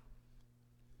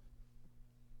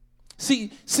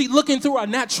 See, looking through our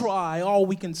natural eye, all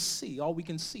we can see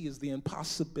is the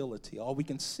impossibility. All we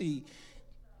can see,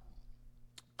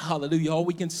 hallelujah, all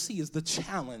we can see is the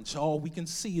challenge. All we can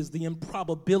see is the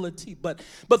improbability. But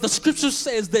the scripture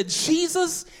says that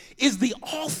Jesus is the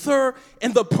author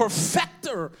and the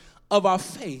perfecter of our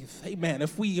faith. Amen.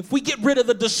 If we get rid of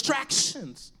the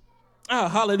distractions,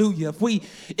 hallelujah.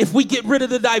 If we get rid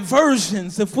of the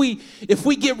diversions, if we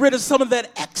get rid of some of that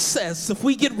excess, if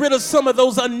we get rid of some of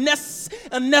those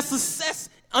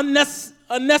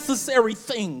unnecessary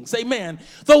things, amen.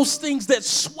 Those things that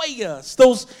sway us,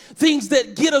 those things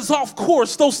that get us off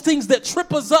course, those things that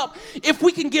trip us up. If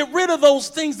we can get rid of those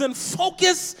things and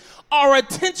focus our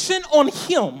attention on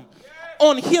him.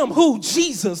 On him who?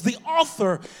 Jesus, the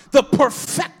author, the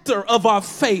perfecter of our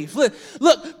faith.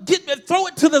 Look, throw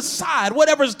it to the side.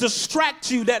 Whatever's distract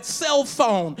you, that cell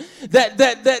phone,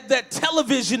 that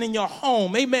television in your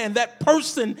home, amen, that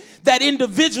person, that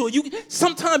individual.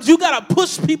 Sometimes you got to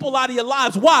push people out of your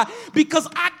lives. Why? Because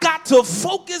I got to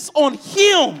focus on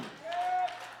him.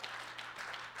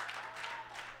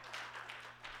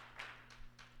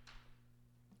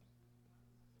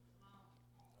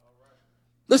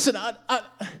 Listen,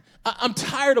 I'm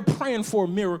tired of praying for a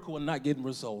miracle and not getting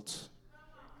results.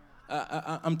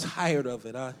 I'm tired of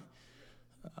it.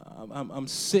 I'm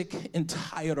sick and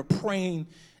tired of praying,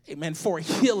 amen, for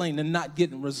healing and not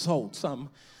getting results.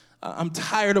 I'm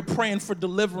tired of praying for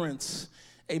deliverance,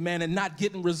 amen, and not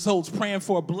getting results. Praying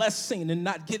for a blessing and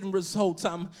not getting results.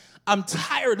 I'm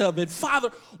tired of it. Father,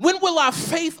 when will our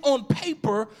faith on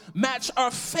paper match our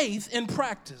faith in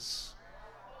practice?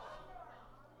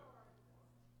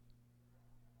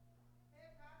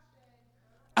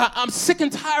 I'm sick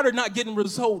and tired of not getting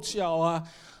results, y'all.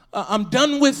 I'm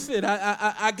done with it.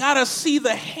 I got to see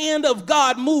the hand of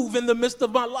God move in the midst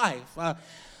of my life.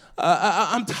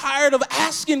 I'm tired of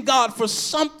asking God for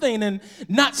something and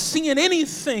not seeing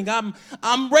anything.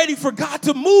 I'm ready for God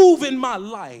to move in my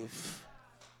life.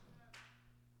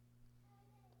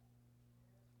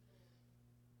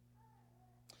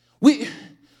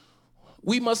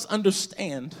 We must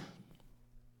understand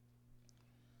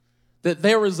that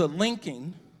there is a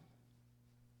linking.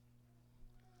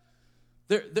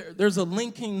 There's a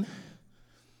linking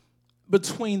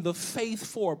between the faith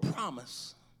for a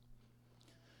promise.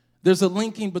 There's a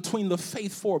linking between the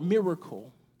faith for a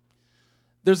miracle.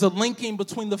 There's a linking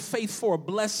between the faith for a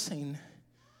blessing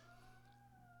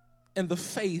and the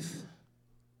faith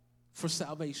for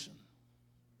salvation.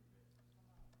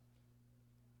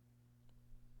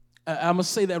 I'm going to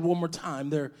say that one more time.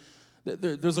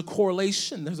 There's a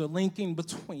correlation. There's a linking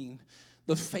between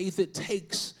the faith it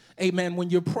takes, amen, when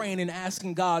you're praying and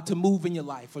asking God to move in your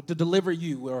life or to deliver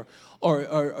you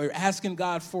or asking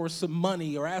God for some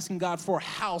money or asking God for a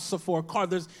house or for a car.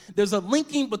 There's a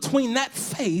linking between that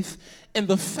faith and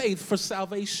the faith for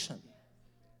salvation.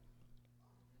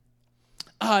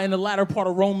 In the latter part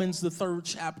of Romans, the 3rd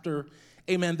chapter,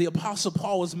 amen, the Apostle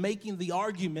Paul is making the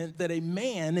argument that a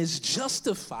man is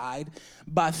justified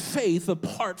by faith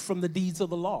apart from the deeds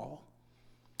of the law.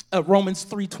 Romans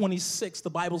 3:26, the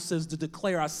Bible says, to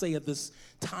declare, I say at this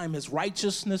time, his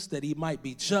righteousness, that he might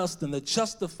be just and the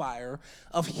justifier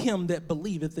of him that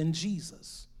believeth in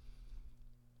Jesus.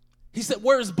 He said,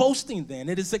 where is boasting then?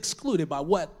 It is excluded by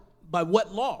what? By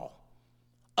what law?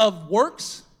 Of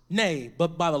works? Nay,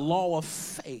 but by the law of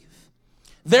faith.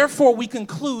 Therefore, we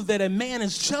conclude that a man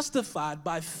is justified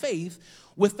by faith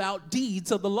without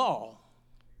deeds of the law.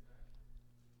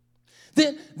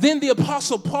 Then the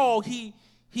Apostle Paul, he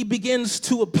begins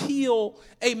to appeal,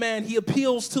 amen, he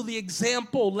appeals to the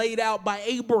example laid out by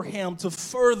Abraham to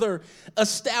further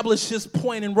establish his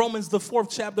point in Romans, the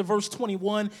 4th chapter, verse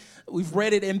 21. We've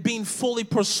read it, and being fully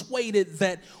persuaded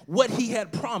that what he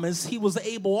had promised, he was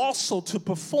able also to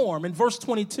perform. In verse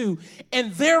 22,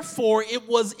 and therefore it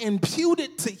was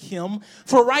imputed to him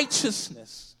for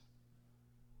righteousness.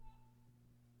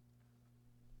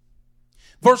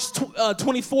 Verse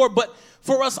 24, but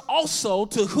for us also,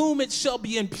 to whom it shall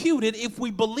be imputed if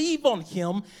we believe on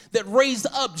him that raised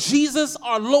up Jesus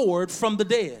our Lord from the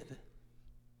dead.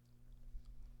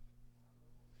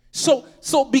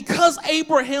 So because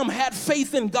Abraham had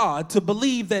faith in God to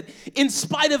believe that in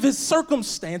spite of his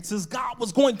circumstances, God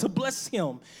was going to bless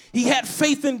him. He had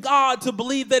faith in God to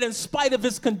believe that in spite of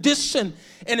his condition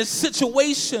and his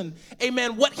situation,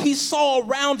 amen, what he saw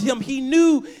around him, he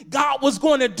knew God was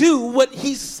going to do what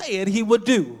he said he would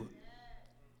do.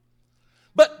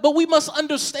 But we must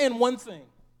understand one thing.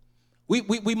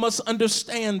 We must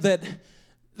understand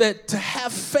that to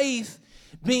have faith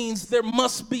means there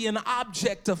must be an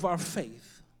object of our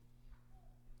faith.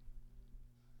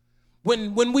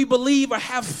 When we believe or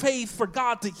have faith for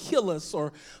God to heal us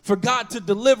or for God to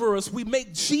deliver us, we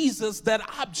make Jesus that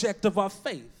object of our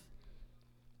faith.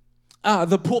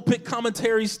 The pulpit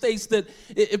commentary states that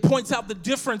it points out the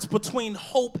difference between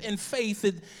hope and faith.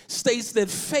 It states that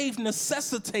faith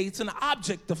necessitates an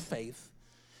object of faith,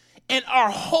 and our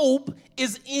hope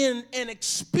is in an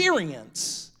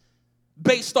experience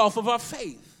based off of our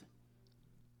faith.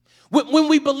 When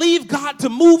we believe God to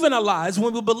move in our lives,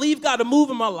 when we believe God to move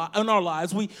in our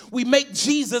lives, we make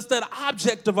Jesus that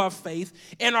object of our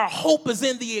faith, and our hope is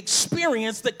in the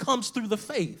experience that comes through the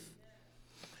faith.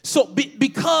 So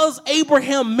because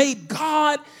Abraham made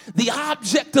God the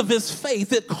object of his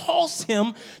faith, it caused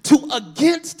him to,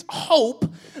 against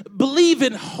hope, believe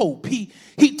in hope. He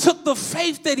took the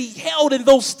faith that he held in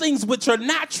those things which are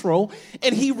natural,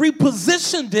 and he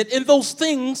repositioned it in those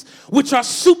things which are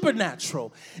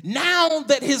supernatural. Now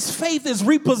that his faith is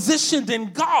repositioned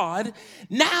in God,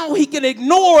 now he can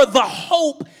ignore the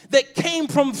hope that came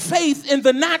from faith in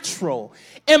the natural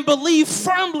and believe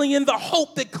firmly in the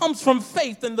hope that comes from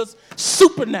faith in the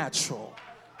supernatural.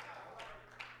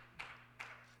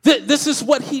 This is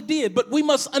what he did, but we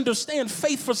must understand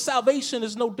faith for salvation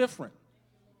is no different.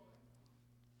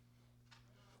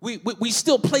 We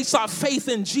still place our faith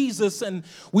in Jesus, and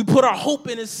we put our hope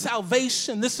in his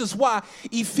salvation. This is why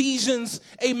Ephesians,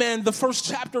 amen, the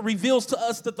 1st chapter reveals to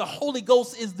us that the Holy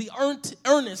Ghost is the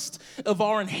earnest of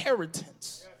our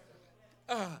inheritance.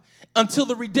 Until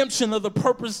the redemption of the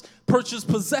purchased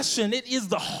possession. It is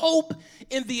the hope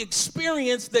in the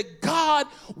experience that God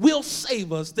will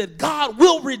save us, that God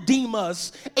will redeem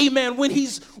us. Amen. When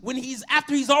he's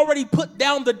after he's already put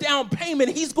down the down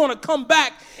payment, he's going to come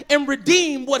back and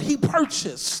redeem what he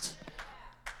purchased.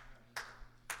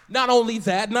 Not only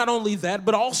that,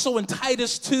 but also in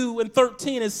Titus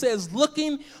 2:13, it says,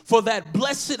 looking for that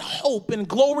blessed hope and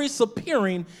glorious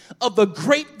appearing of the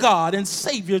great God and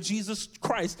Savior, Jesus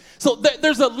Christ. So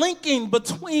there's a linking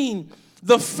between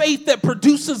the faith that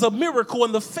produces a miracle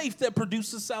and the faith that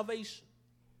produces salvation.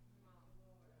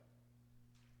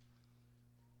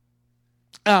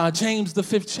 James, the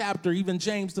 5th chapter, even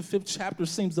James, the 5th chapter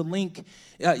seems to link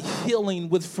healing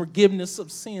with forgiveness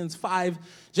of sins.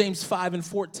 James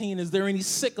 5:14, is there any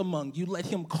sick among you? Let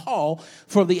him call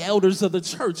for the elders of the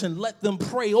church and let them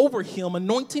pray over him,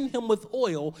 anointing him with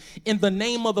oil in the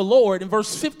name of the Lord. In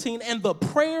verse 15, and the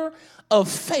prayer of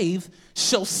faith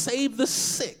shall save the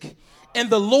sick,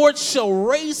 and the Lord shall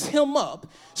raise him up.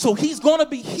 So he's going to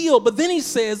be healed. But then he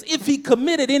says, if he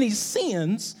committed any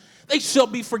sins, they shall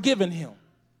be forgiven him.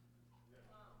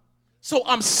 So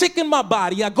I'm sick in my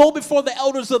body. I go before the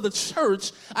elders of the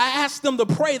church. I ask them to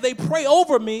pray. They pray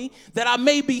over me that I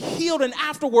may be healed. And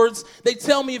afterwards, they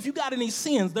tell me, if you got any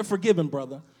sins, they're forgiven,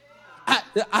 brother.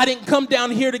 I didn't come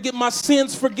down here to get my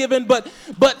sins forgiven, but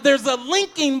there's a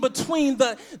linking between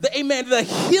the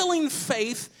healing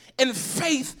faith and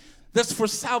faith that's for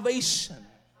salvation.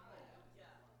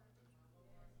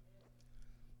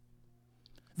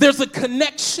 There's a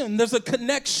connection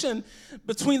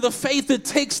between the faith it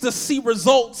takes to see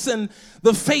results and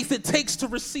the faith it takes to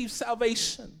receive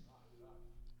salvation.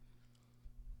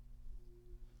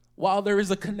 While there is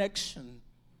a connection,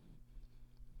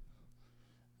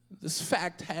 this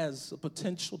fact has a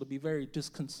potential to be very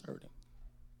disconcerting.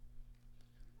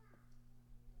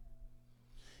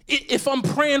 If I'm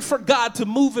praying for God to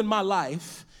move in my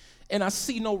life and I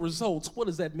see no results, what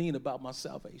does that mean about my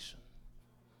salvation?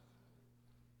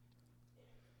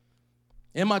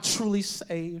 Am I truly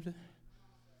saved?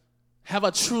 Have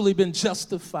I truly been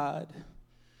justified?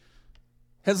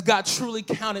 Has God truly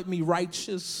counted me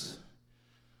righteous?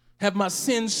 Have my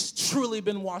sins truly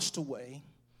been washed away?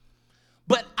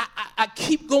 But I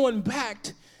keep going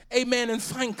back, amen, and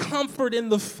find comfort in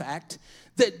the fact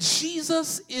that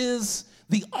Jesus is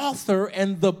the author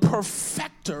and the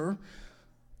perfecter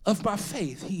of my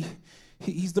faith.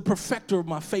 He's the perfecter of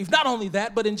my faith. Not only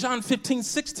that, but in John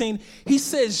 15:16, he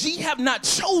says, ye have not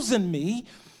chosen me,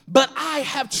 but I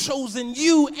have chosen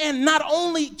you, and not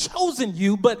only chosen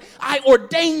you, but I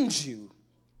ordained you.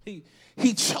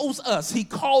 He chose us. He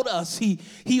called us. He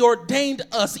ordained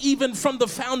us. Even from the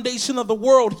foundation of the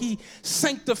world, he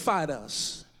sanctified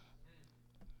us.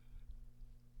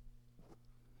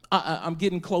 I'm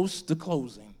getting close to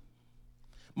closing.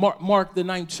 Mark the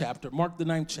 9th chapter. Mark the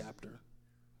 9th chapter.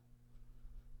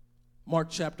 Mark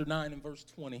chapter 9 and verse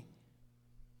 20.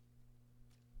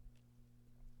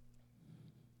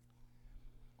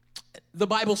 The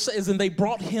Bible says, and they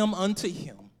brought him unto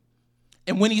him.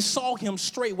 And when he saw him,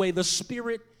 straightway the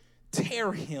spirit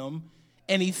tear him,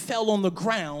 and he fell on the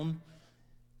ground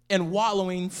and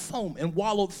wallowed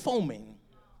foaming.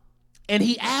 And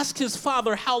he asked his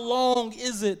father, how long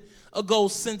is it ago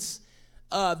since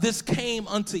this came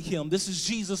unto him? This is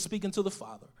Jesus speaking to the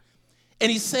Father. And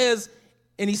he said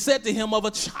to him, of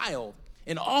a child.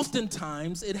 And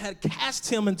oftentimes it had cast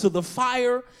him into the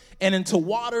fire and into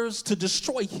waters to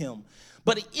destroy him.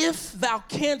 But if thou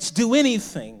canst do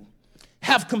anything,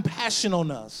 have compassion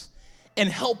on us and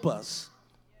help us.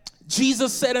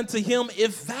 Jesus said unto him,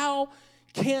 if thou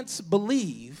canst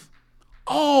believe,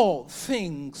 all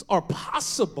things are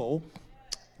possible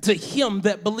to him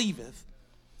that believeth.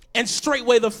 And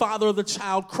straightway the father of the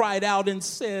child cried out and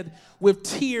said with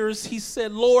tears, he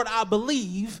said, Lord, I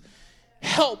believe,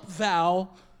 help thou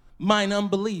mine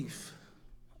unbelief.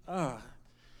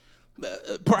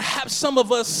 Perhaps some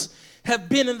of us have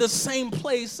been in the same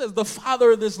place as the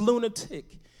father of this lunatic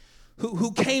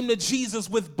who came to Jesus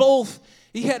with both.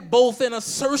 He had both an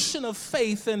assertion of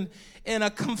faith and a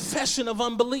confession of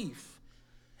unbelief.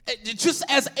 Just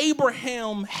as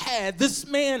Abraham had, this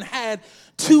man had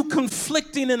two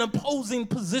conflicting and opposing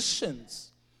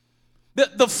positions.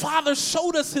 The Father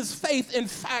showed us his faith, in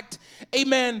fact,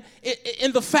 amen,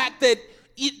 in the fact that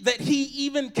he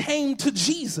even came to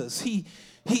Jesus.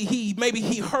 Maybe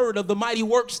he heard of the mighty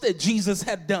works that Jesus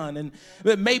had done, and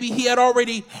maybe he had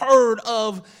already heard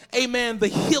of, amen, the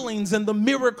healings and the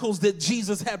miracles that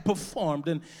Jesus had performed,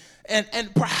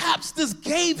 and perhaps this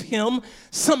gave him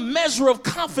some measure of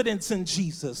confidence in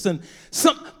Jesus, and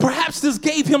perhaps this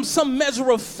gave him some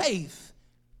measure of faith.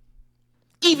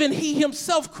 Even he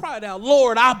himself cried out,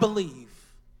 Lord, I believe.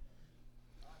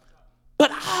 But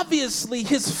obviously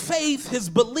his faith, his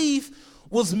belief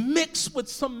was mixed with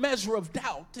some measure of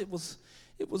doubt. It was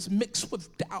mixed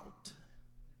with doubt.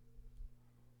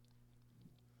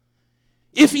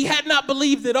 If he had not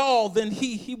believed at all, then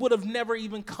he would have never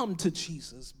even come to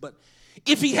Jesus. But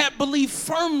if he had believed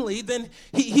firmly, then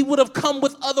he would have come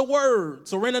with other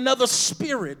words or in another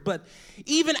spirit. But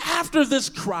even after this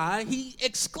cry, he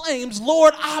exclaims,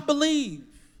 Lord, I believe.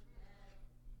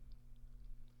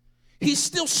 He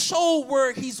still showed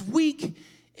where he's weak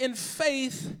in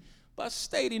faith by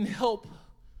stating, help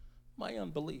my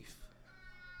unbelief.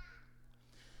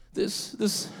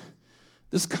 This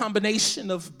combination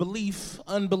of belief,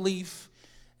 unbelief,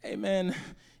 amen,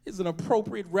 is an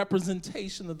appropriate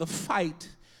representation of the fight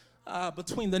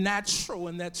between the natural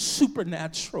and that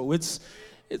supernatural. It's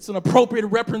an appropriate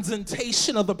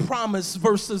representation of the promise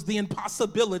versus the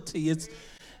impossibility. It's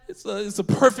a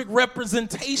perfect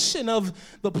representation of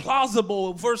the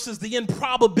plausible versus the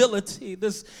improbability.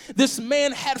 This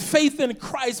man had faith in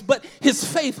Christ, but his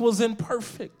faith was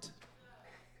imperfect.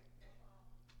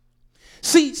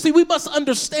 See, we must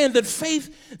understand that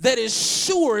faith that is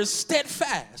sure is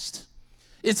steadfast.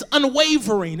 It's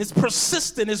unwavering, it's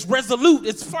persistent, it's resolute,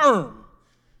 it's firm.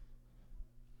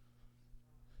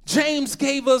 James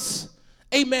gave us,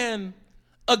 amen,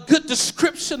 a good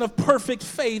description of perfect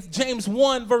faith. James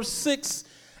 1 verse 6,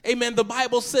 amen, the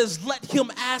Bible says, let him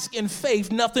ask in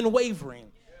faith, nothing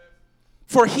wavering.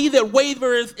 For he that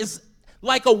wavereth is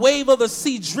like a wave of the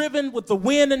sea driven with the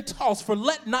wind and tossed. For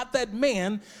let not that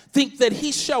man think that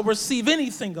he shall receive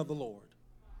anything of the Lord.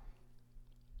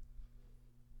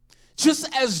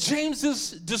 Just as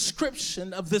James's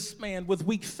description of this man with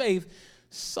weak faith,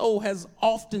 so has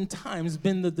oftentimes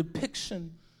been the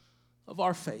depiction of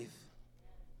our faith.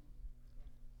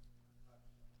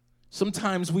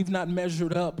 Sometimes we've not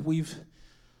measured up. We've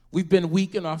been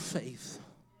weak in our faith.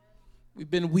 We've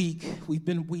been weak,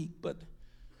 but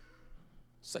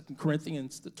 2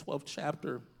 Corinthians, the 12th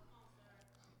chapter,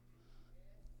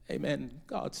 amen,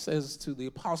 God says to the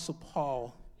Apostle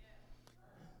Paul,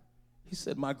 he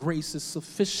said, my grace is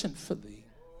sufficient for thee.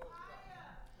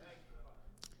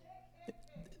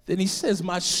 Then he says,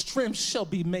 my strength shall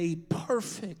be made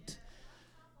perfect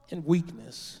in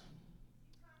weakness.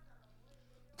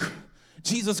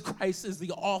 Jesus Christ is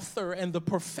the author and the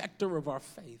perfecter of our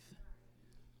faith.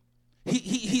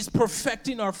 He's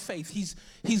perfecting our faith.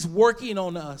 He's working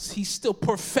on us. He's still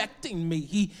perfecting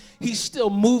me. He's still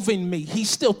moving me. He's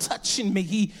still touching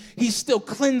me. He's still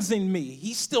cleansing me.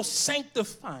 He's still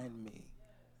sanctifying me.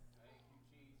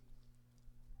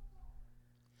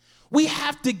 We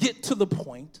have to get to the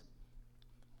point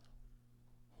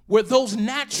where those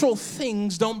natural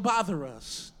things don't bother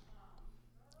us.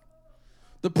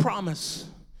 The promise,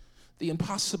 the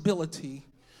impossibility,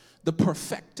 the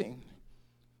perfecting.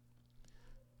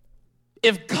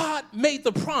 If God made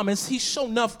the promise, he sure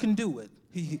enough can do it.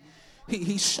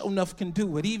 He sure enough can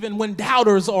do it. Even when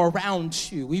doubters are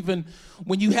around you, even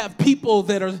when you have people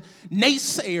that are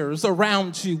naysayers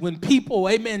around you, when people,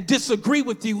 amen, disagree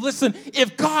with you, listen,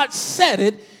 if God said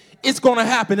it, it's going to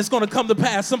happen. It's going to come to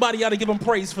pass. Somebody ought to give him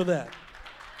praise for that.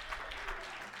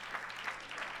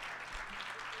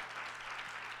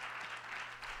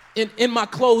 In my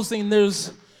closing,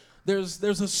 there's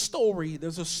a story.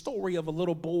 There's a story of a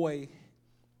little boy.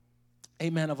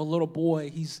 Amen. Of a little boy.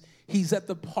 He's at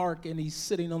the park and he's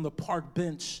sitting on the park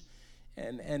bench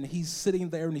and he's sitting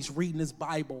there and he's reading his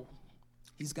Bible.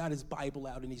 He's got his Bible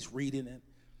out and he's reading it.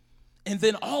 And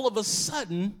then all of a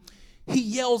sudden, he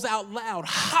yells out loud,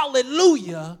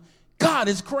 hallelujah, God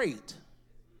is great.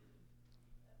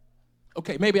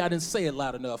 Okay, maybe I didn't say it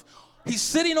loud enough. He's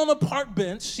sitting on the park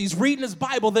bench. He's reading his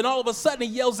Bible. Then all of a sudden he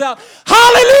yells out,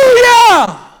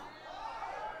 hallelujah!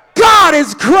 God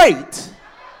is great.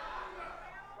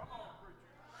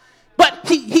 But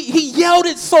he yelled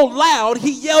it so loud.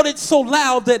 He yelled it so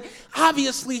loud that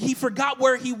obviously he forgot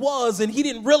where he was and he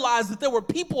didn't realize that there were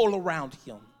people around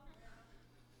him.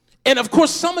 And of course,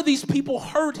 some of these people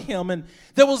heard him, and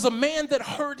there was a man that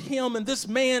heard him, and this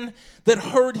man that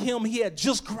heard him, he had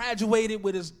just graduated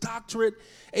with his doctorate,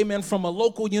 amen, from a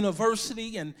local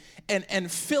university,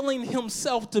 and feeling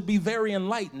himself to be very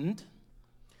enlightened,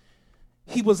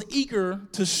 he was eager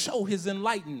to show his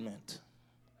enlightenment.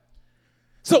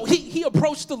 So he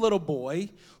approached the little boy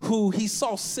who he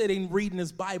saw sitting reading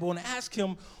his Bible and asked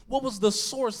him, what was the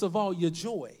source of all your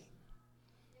joy?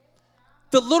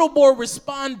 The little boy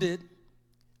responded,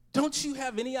 don't you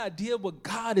have any idea what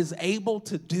God is able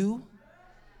to do?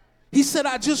 He said,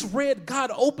 I just read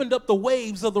God opened up the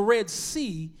waves of the Red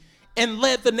Sea and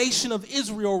led the nation of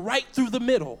Israel right through the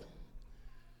middle.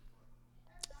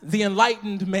 The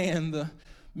enlightened man, the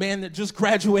man that just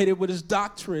graduated with his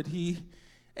doctorate,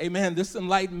 this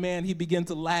enlightened man, he began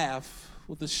to laugh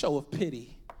with a show of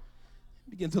pity.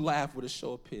 He began to laugh with a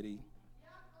show of pity.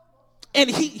 And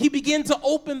he began to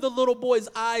open the little boy's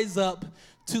eyes up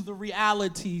to the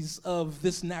realities of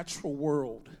this natural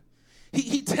world.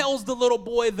 He tells the little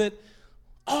boy that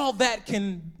all that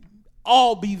can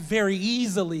all be very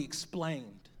easily explained.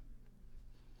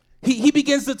 He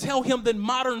begins to tell him that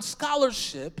modern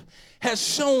scholarship has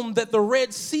shown that the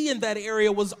Red Sea in that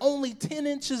area was only 10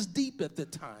 inches deep at the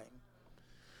time.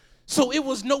 So it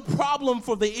was no problem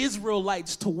for the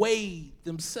Israelites to wade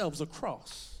themselves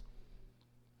across.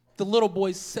 The little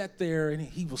boy sat there and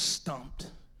he was stumped.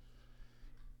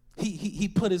 He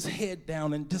put his head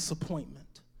down in disappointment.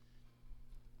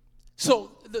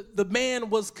 So the man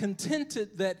was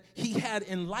contented that he had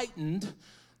enlightened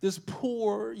this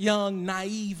poor, young,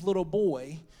 naive little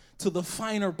boy to the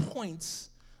finer points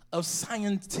of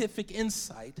scientific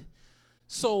insight.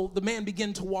 So the man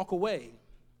began to walk away.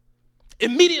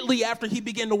 Immediately after he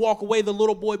began to walk away, the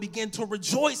little boy began to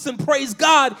rejoice and praise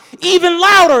God even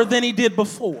louder than he did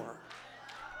before.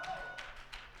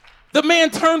 The man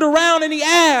turned around and he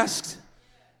asked,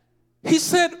 he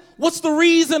said, "What's the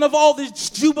reason of all this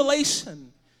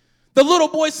jubilation?" The little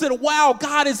boy said, "Wow,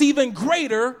 God is even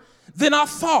greater than I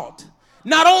thought.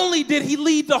 Not only did he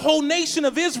lead the whole nation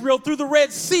of Israel through the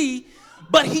Red Sea,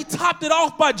 but he topped it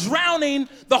off by drowning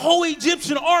the whole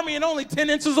Egyptian army in only 10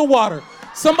 inches of water."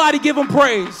 Somebody give him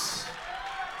praise.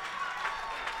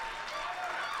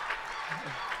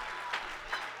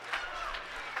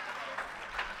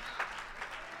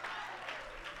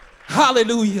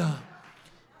 Hallelujah.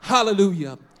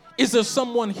 Hallelujah. Is there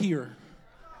someone here?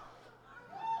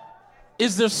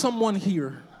 Is there someone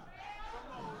here?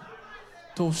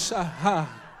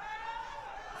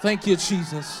 Thank you,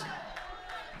 Jesus.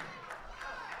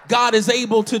 God is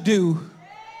able to do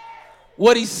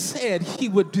what he said he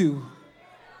would do.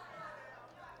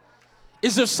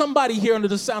 Is there somebody here under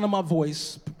the sound of my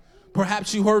voice?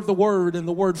 Perhaps you heard the word and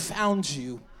the word found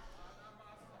you.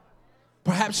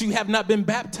 Perhaps you have not been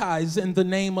baptized in the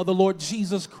name of the Lord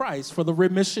Jesus Christ for the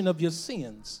remission of your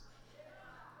sins.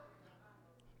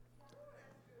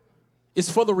 It's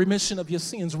for the remission of your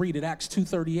sins. Read it, Acts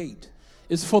 2:38.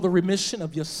 It's for the remission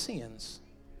of your sins.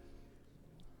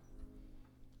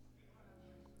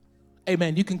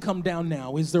 Amen. You can come down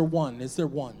now. Is there one? Is there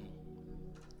one?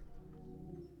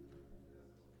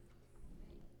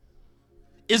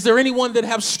 Is there anyone that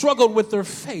have struggled with their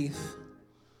faith?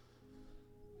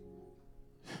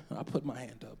 I put my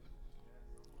hand up.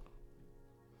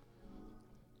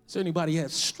 Is there anybody that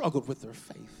has struggled with their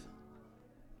faith?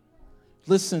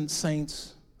 Listen,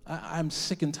 saints, I'm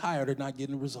sick and tired of not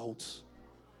getting results.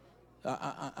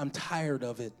 I'm tired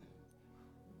of it.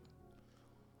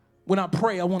 When I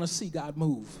pray, I want to see God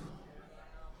move.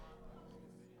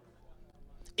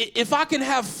 If I can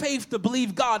have faith to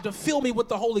believe God to fill me with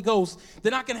the Holy Ghost,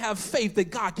 then I can have faith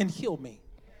that God can heal me.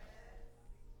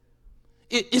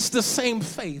 It's the same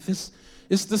faith.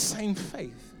 It's the same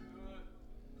faith.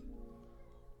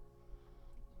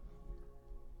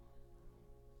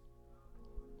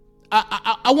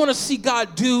 I want to see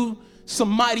God do some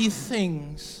mighty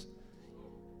things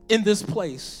in this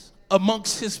place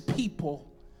amongst his people.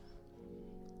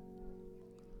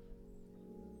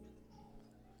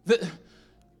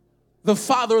 The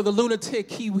father of the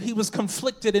lunatic, he was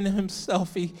conflicted in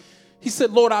himself. He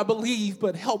said, "Lord, I believe,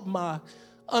 but help my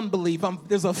unbelief.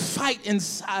 There's a fight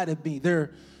inside of me.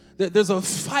 There's a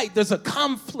fight. There's a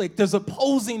conflict. There's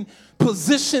opposing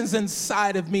positions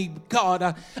inside of me.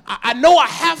 God, I know I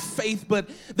have faith, but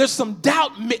there's some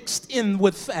doubt mixed in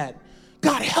with that.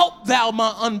 God, help thou my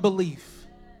unbelief."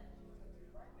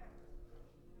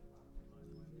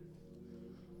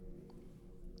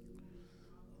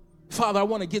 Father, I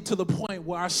want to get to the point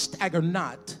where I stagger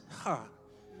not.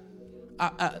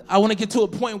 I want to get to a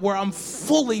point where I'm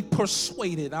fully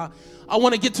persuaded. I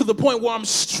want to get to the point where I'm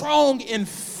strong in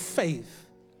faith.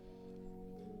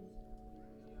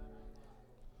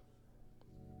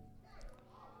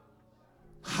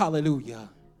 Hallelujah.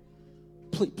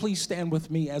 Please stand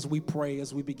with me as we pray,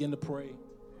 as we begin to pray.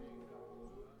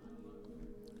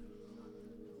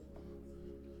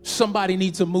 Somebody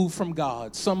needs a move from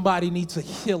God. Somebody needs a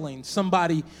healing.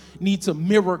 Somebody needs a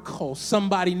miracle.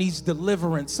 Somebody needs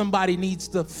deliverance. Somebody needs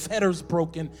the fetters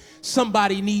broken.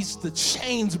 Somebody needs the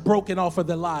chains broken off of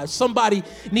their lives. Somebody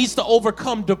needs to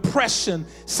overcome depression.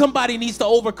 Somebody needs to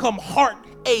overcome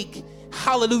heartache.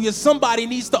 Hallelujah. Somebody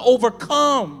needs to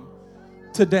overcome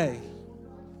today.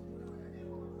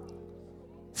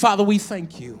 Father, we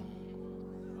thank you.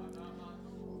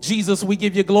 Jesus, we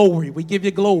give you glory. We give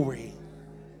you glory.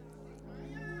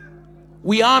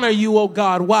 We honor you, oh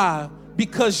God. Why?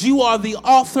 Because you are the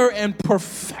author and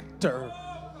perfecter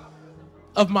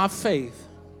of my faith.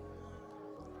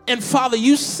 And Father,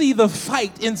 you see the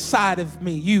fight inside of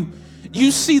me.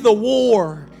 You see the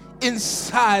war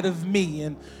inside of me.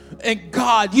 And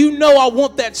God, you know I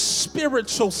want that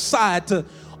spiritual side to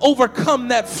overcome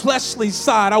that fleshly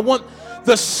side. I want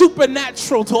the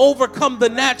supernatural to overcome the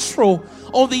natural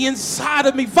on the inside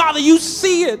of me. Father, you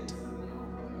see it.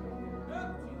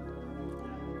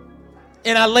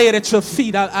 And I lay it at your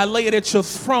feet. I lay it at your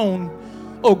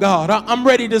throne, oh God. I'm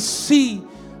ready to see,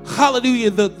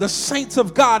 hallelujah, the saints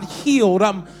of God healed.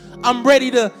 I'm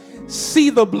ready to see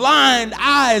the blind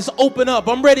eyes open up.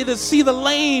 I'm ready to see the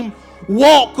lame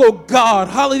walk, oh God.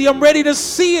 Hallelujah. I'm ready to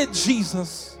see it,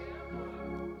 Jesus.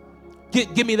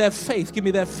 Give me that faith. Give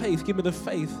me that faith. Give me the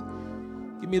faith.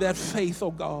 Give me that faith,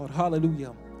 oh God.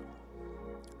 Hallelujah.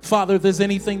 Father, if there's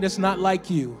anything that's not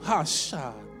like you,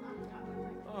 Hasha.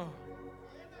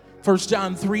 1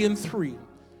 John 3:3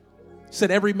 said,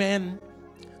 every man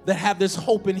that have this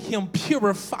hope in him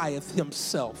purifieth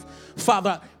himself.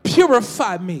 Father,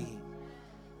 purify me.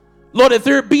 Lord, if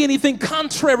there be anything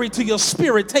contrary to your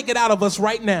spirit, take it out of us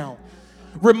right now.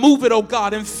 Remove it, oh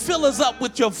God, and fill us up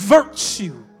with your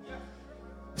virtue.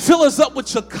 Fill us up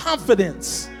with your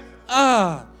confidence.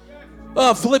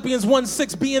 Philippians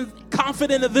 1:6, being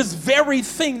confident of this very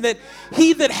thing, that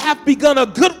he that hath begun a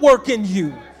good work in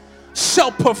you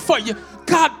shall perform.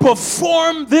 God,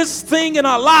 perform this thing in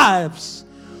our lives.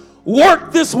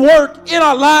 Work this work in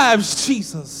our lives,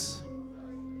 Jesus.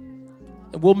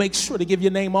 And we'll make sure to give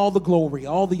your name all the glory,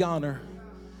 all the honor,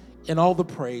 and all the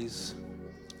praise.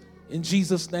 In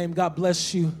Jesus' name, God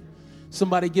bless you.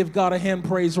 Somebody give God a hand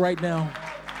praise right now.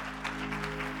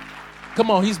 Come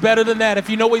on, he's better than that. If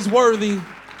you know he's worthy,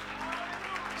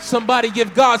 somebody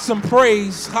give God some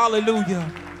praise. Hallelujah.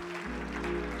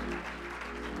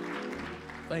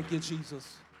 Thank you,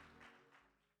 Jesus.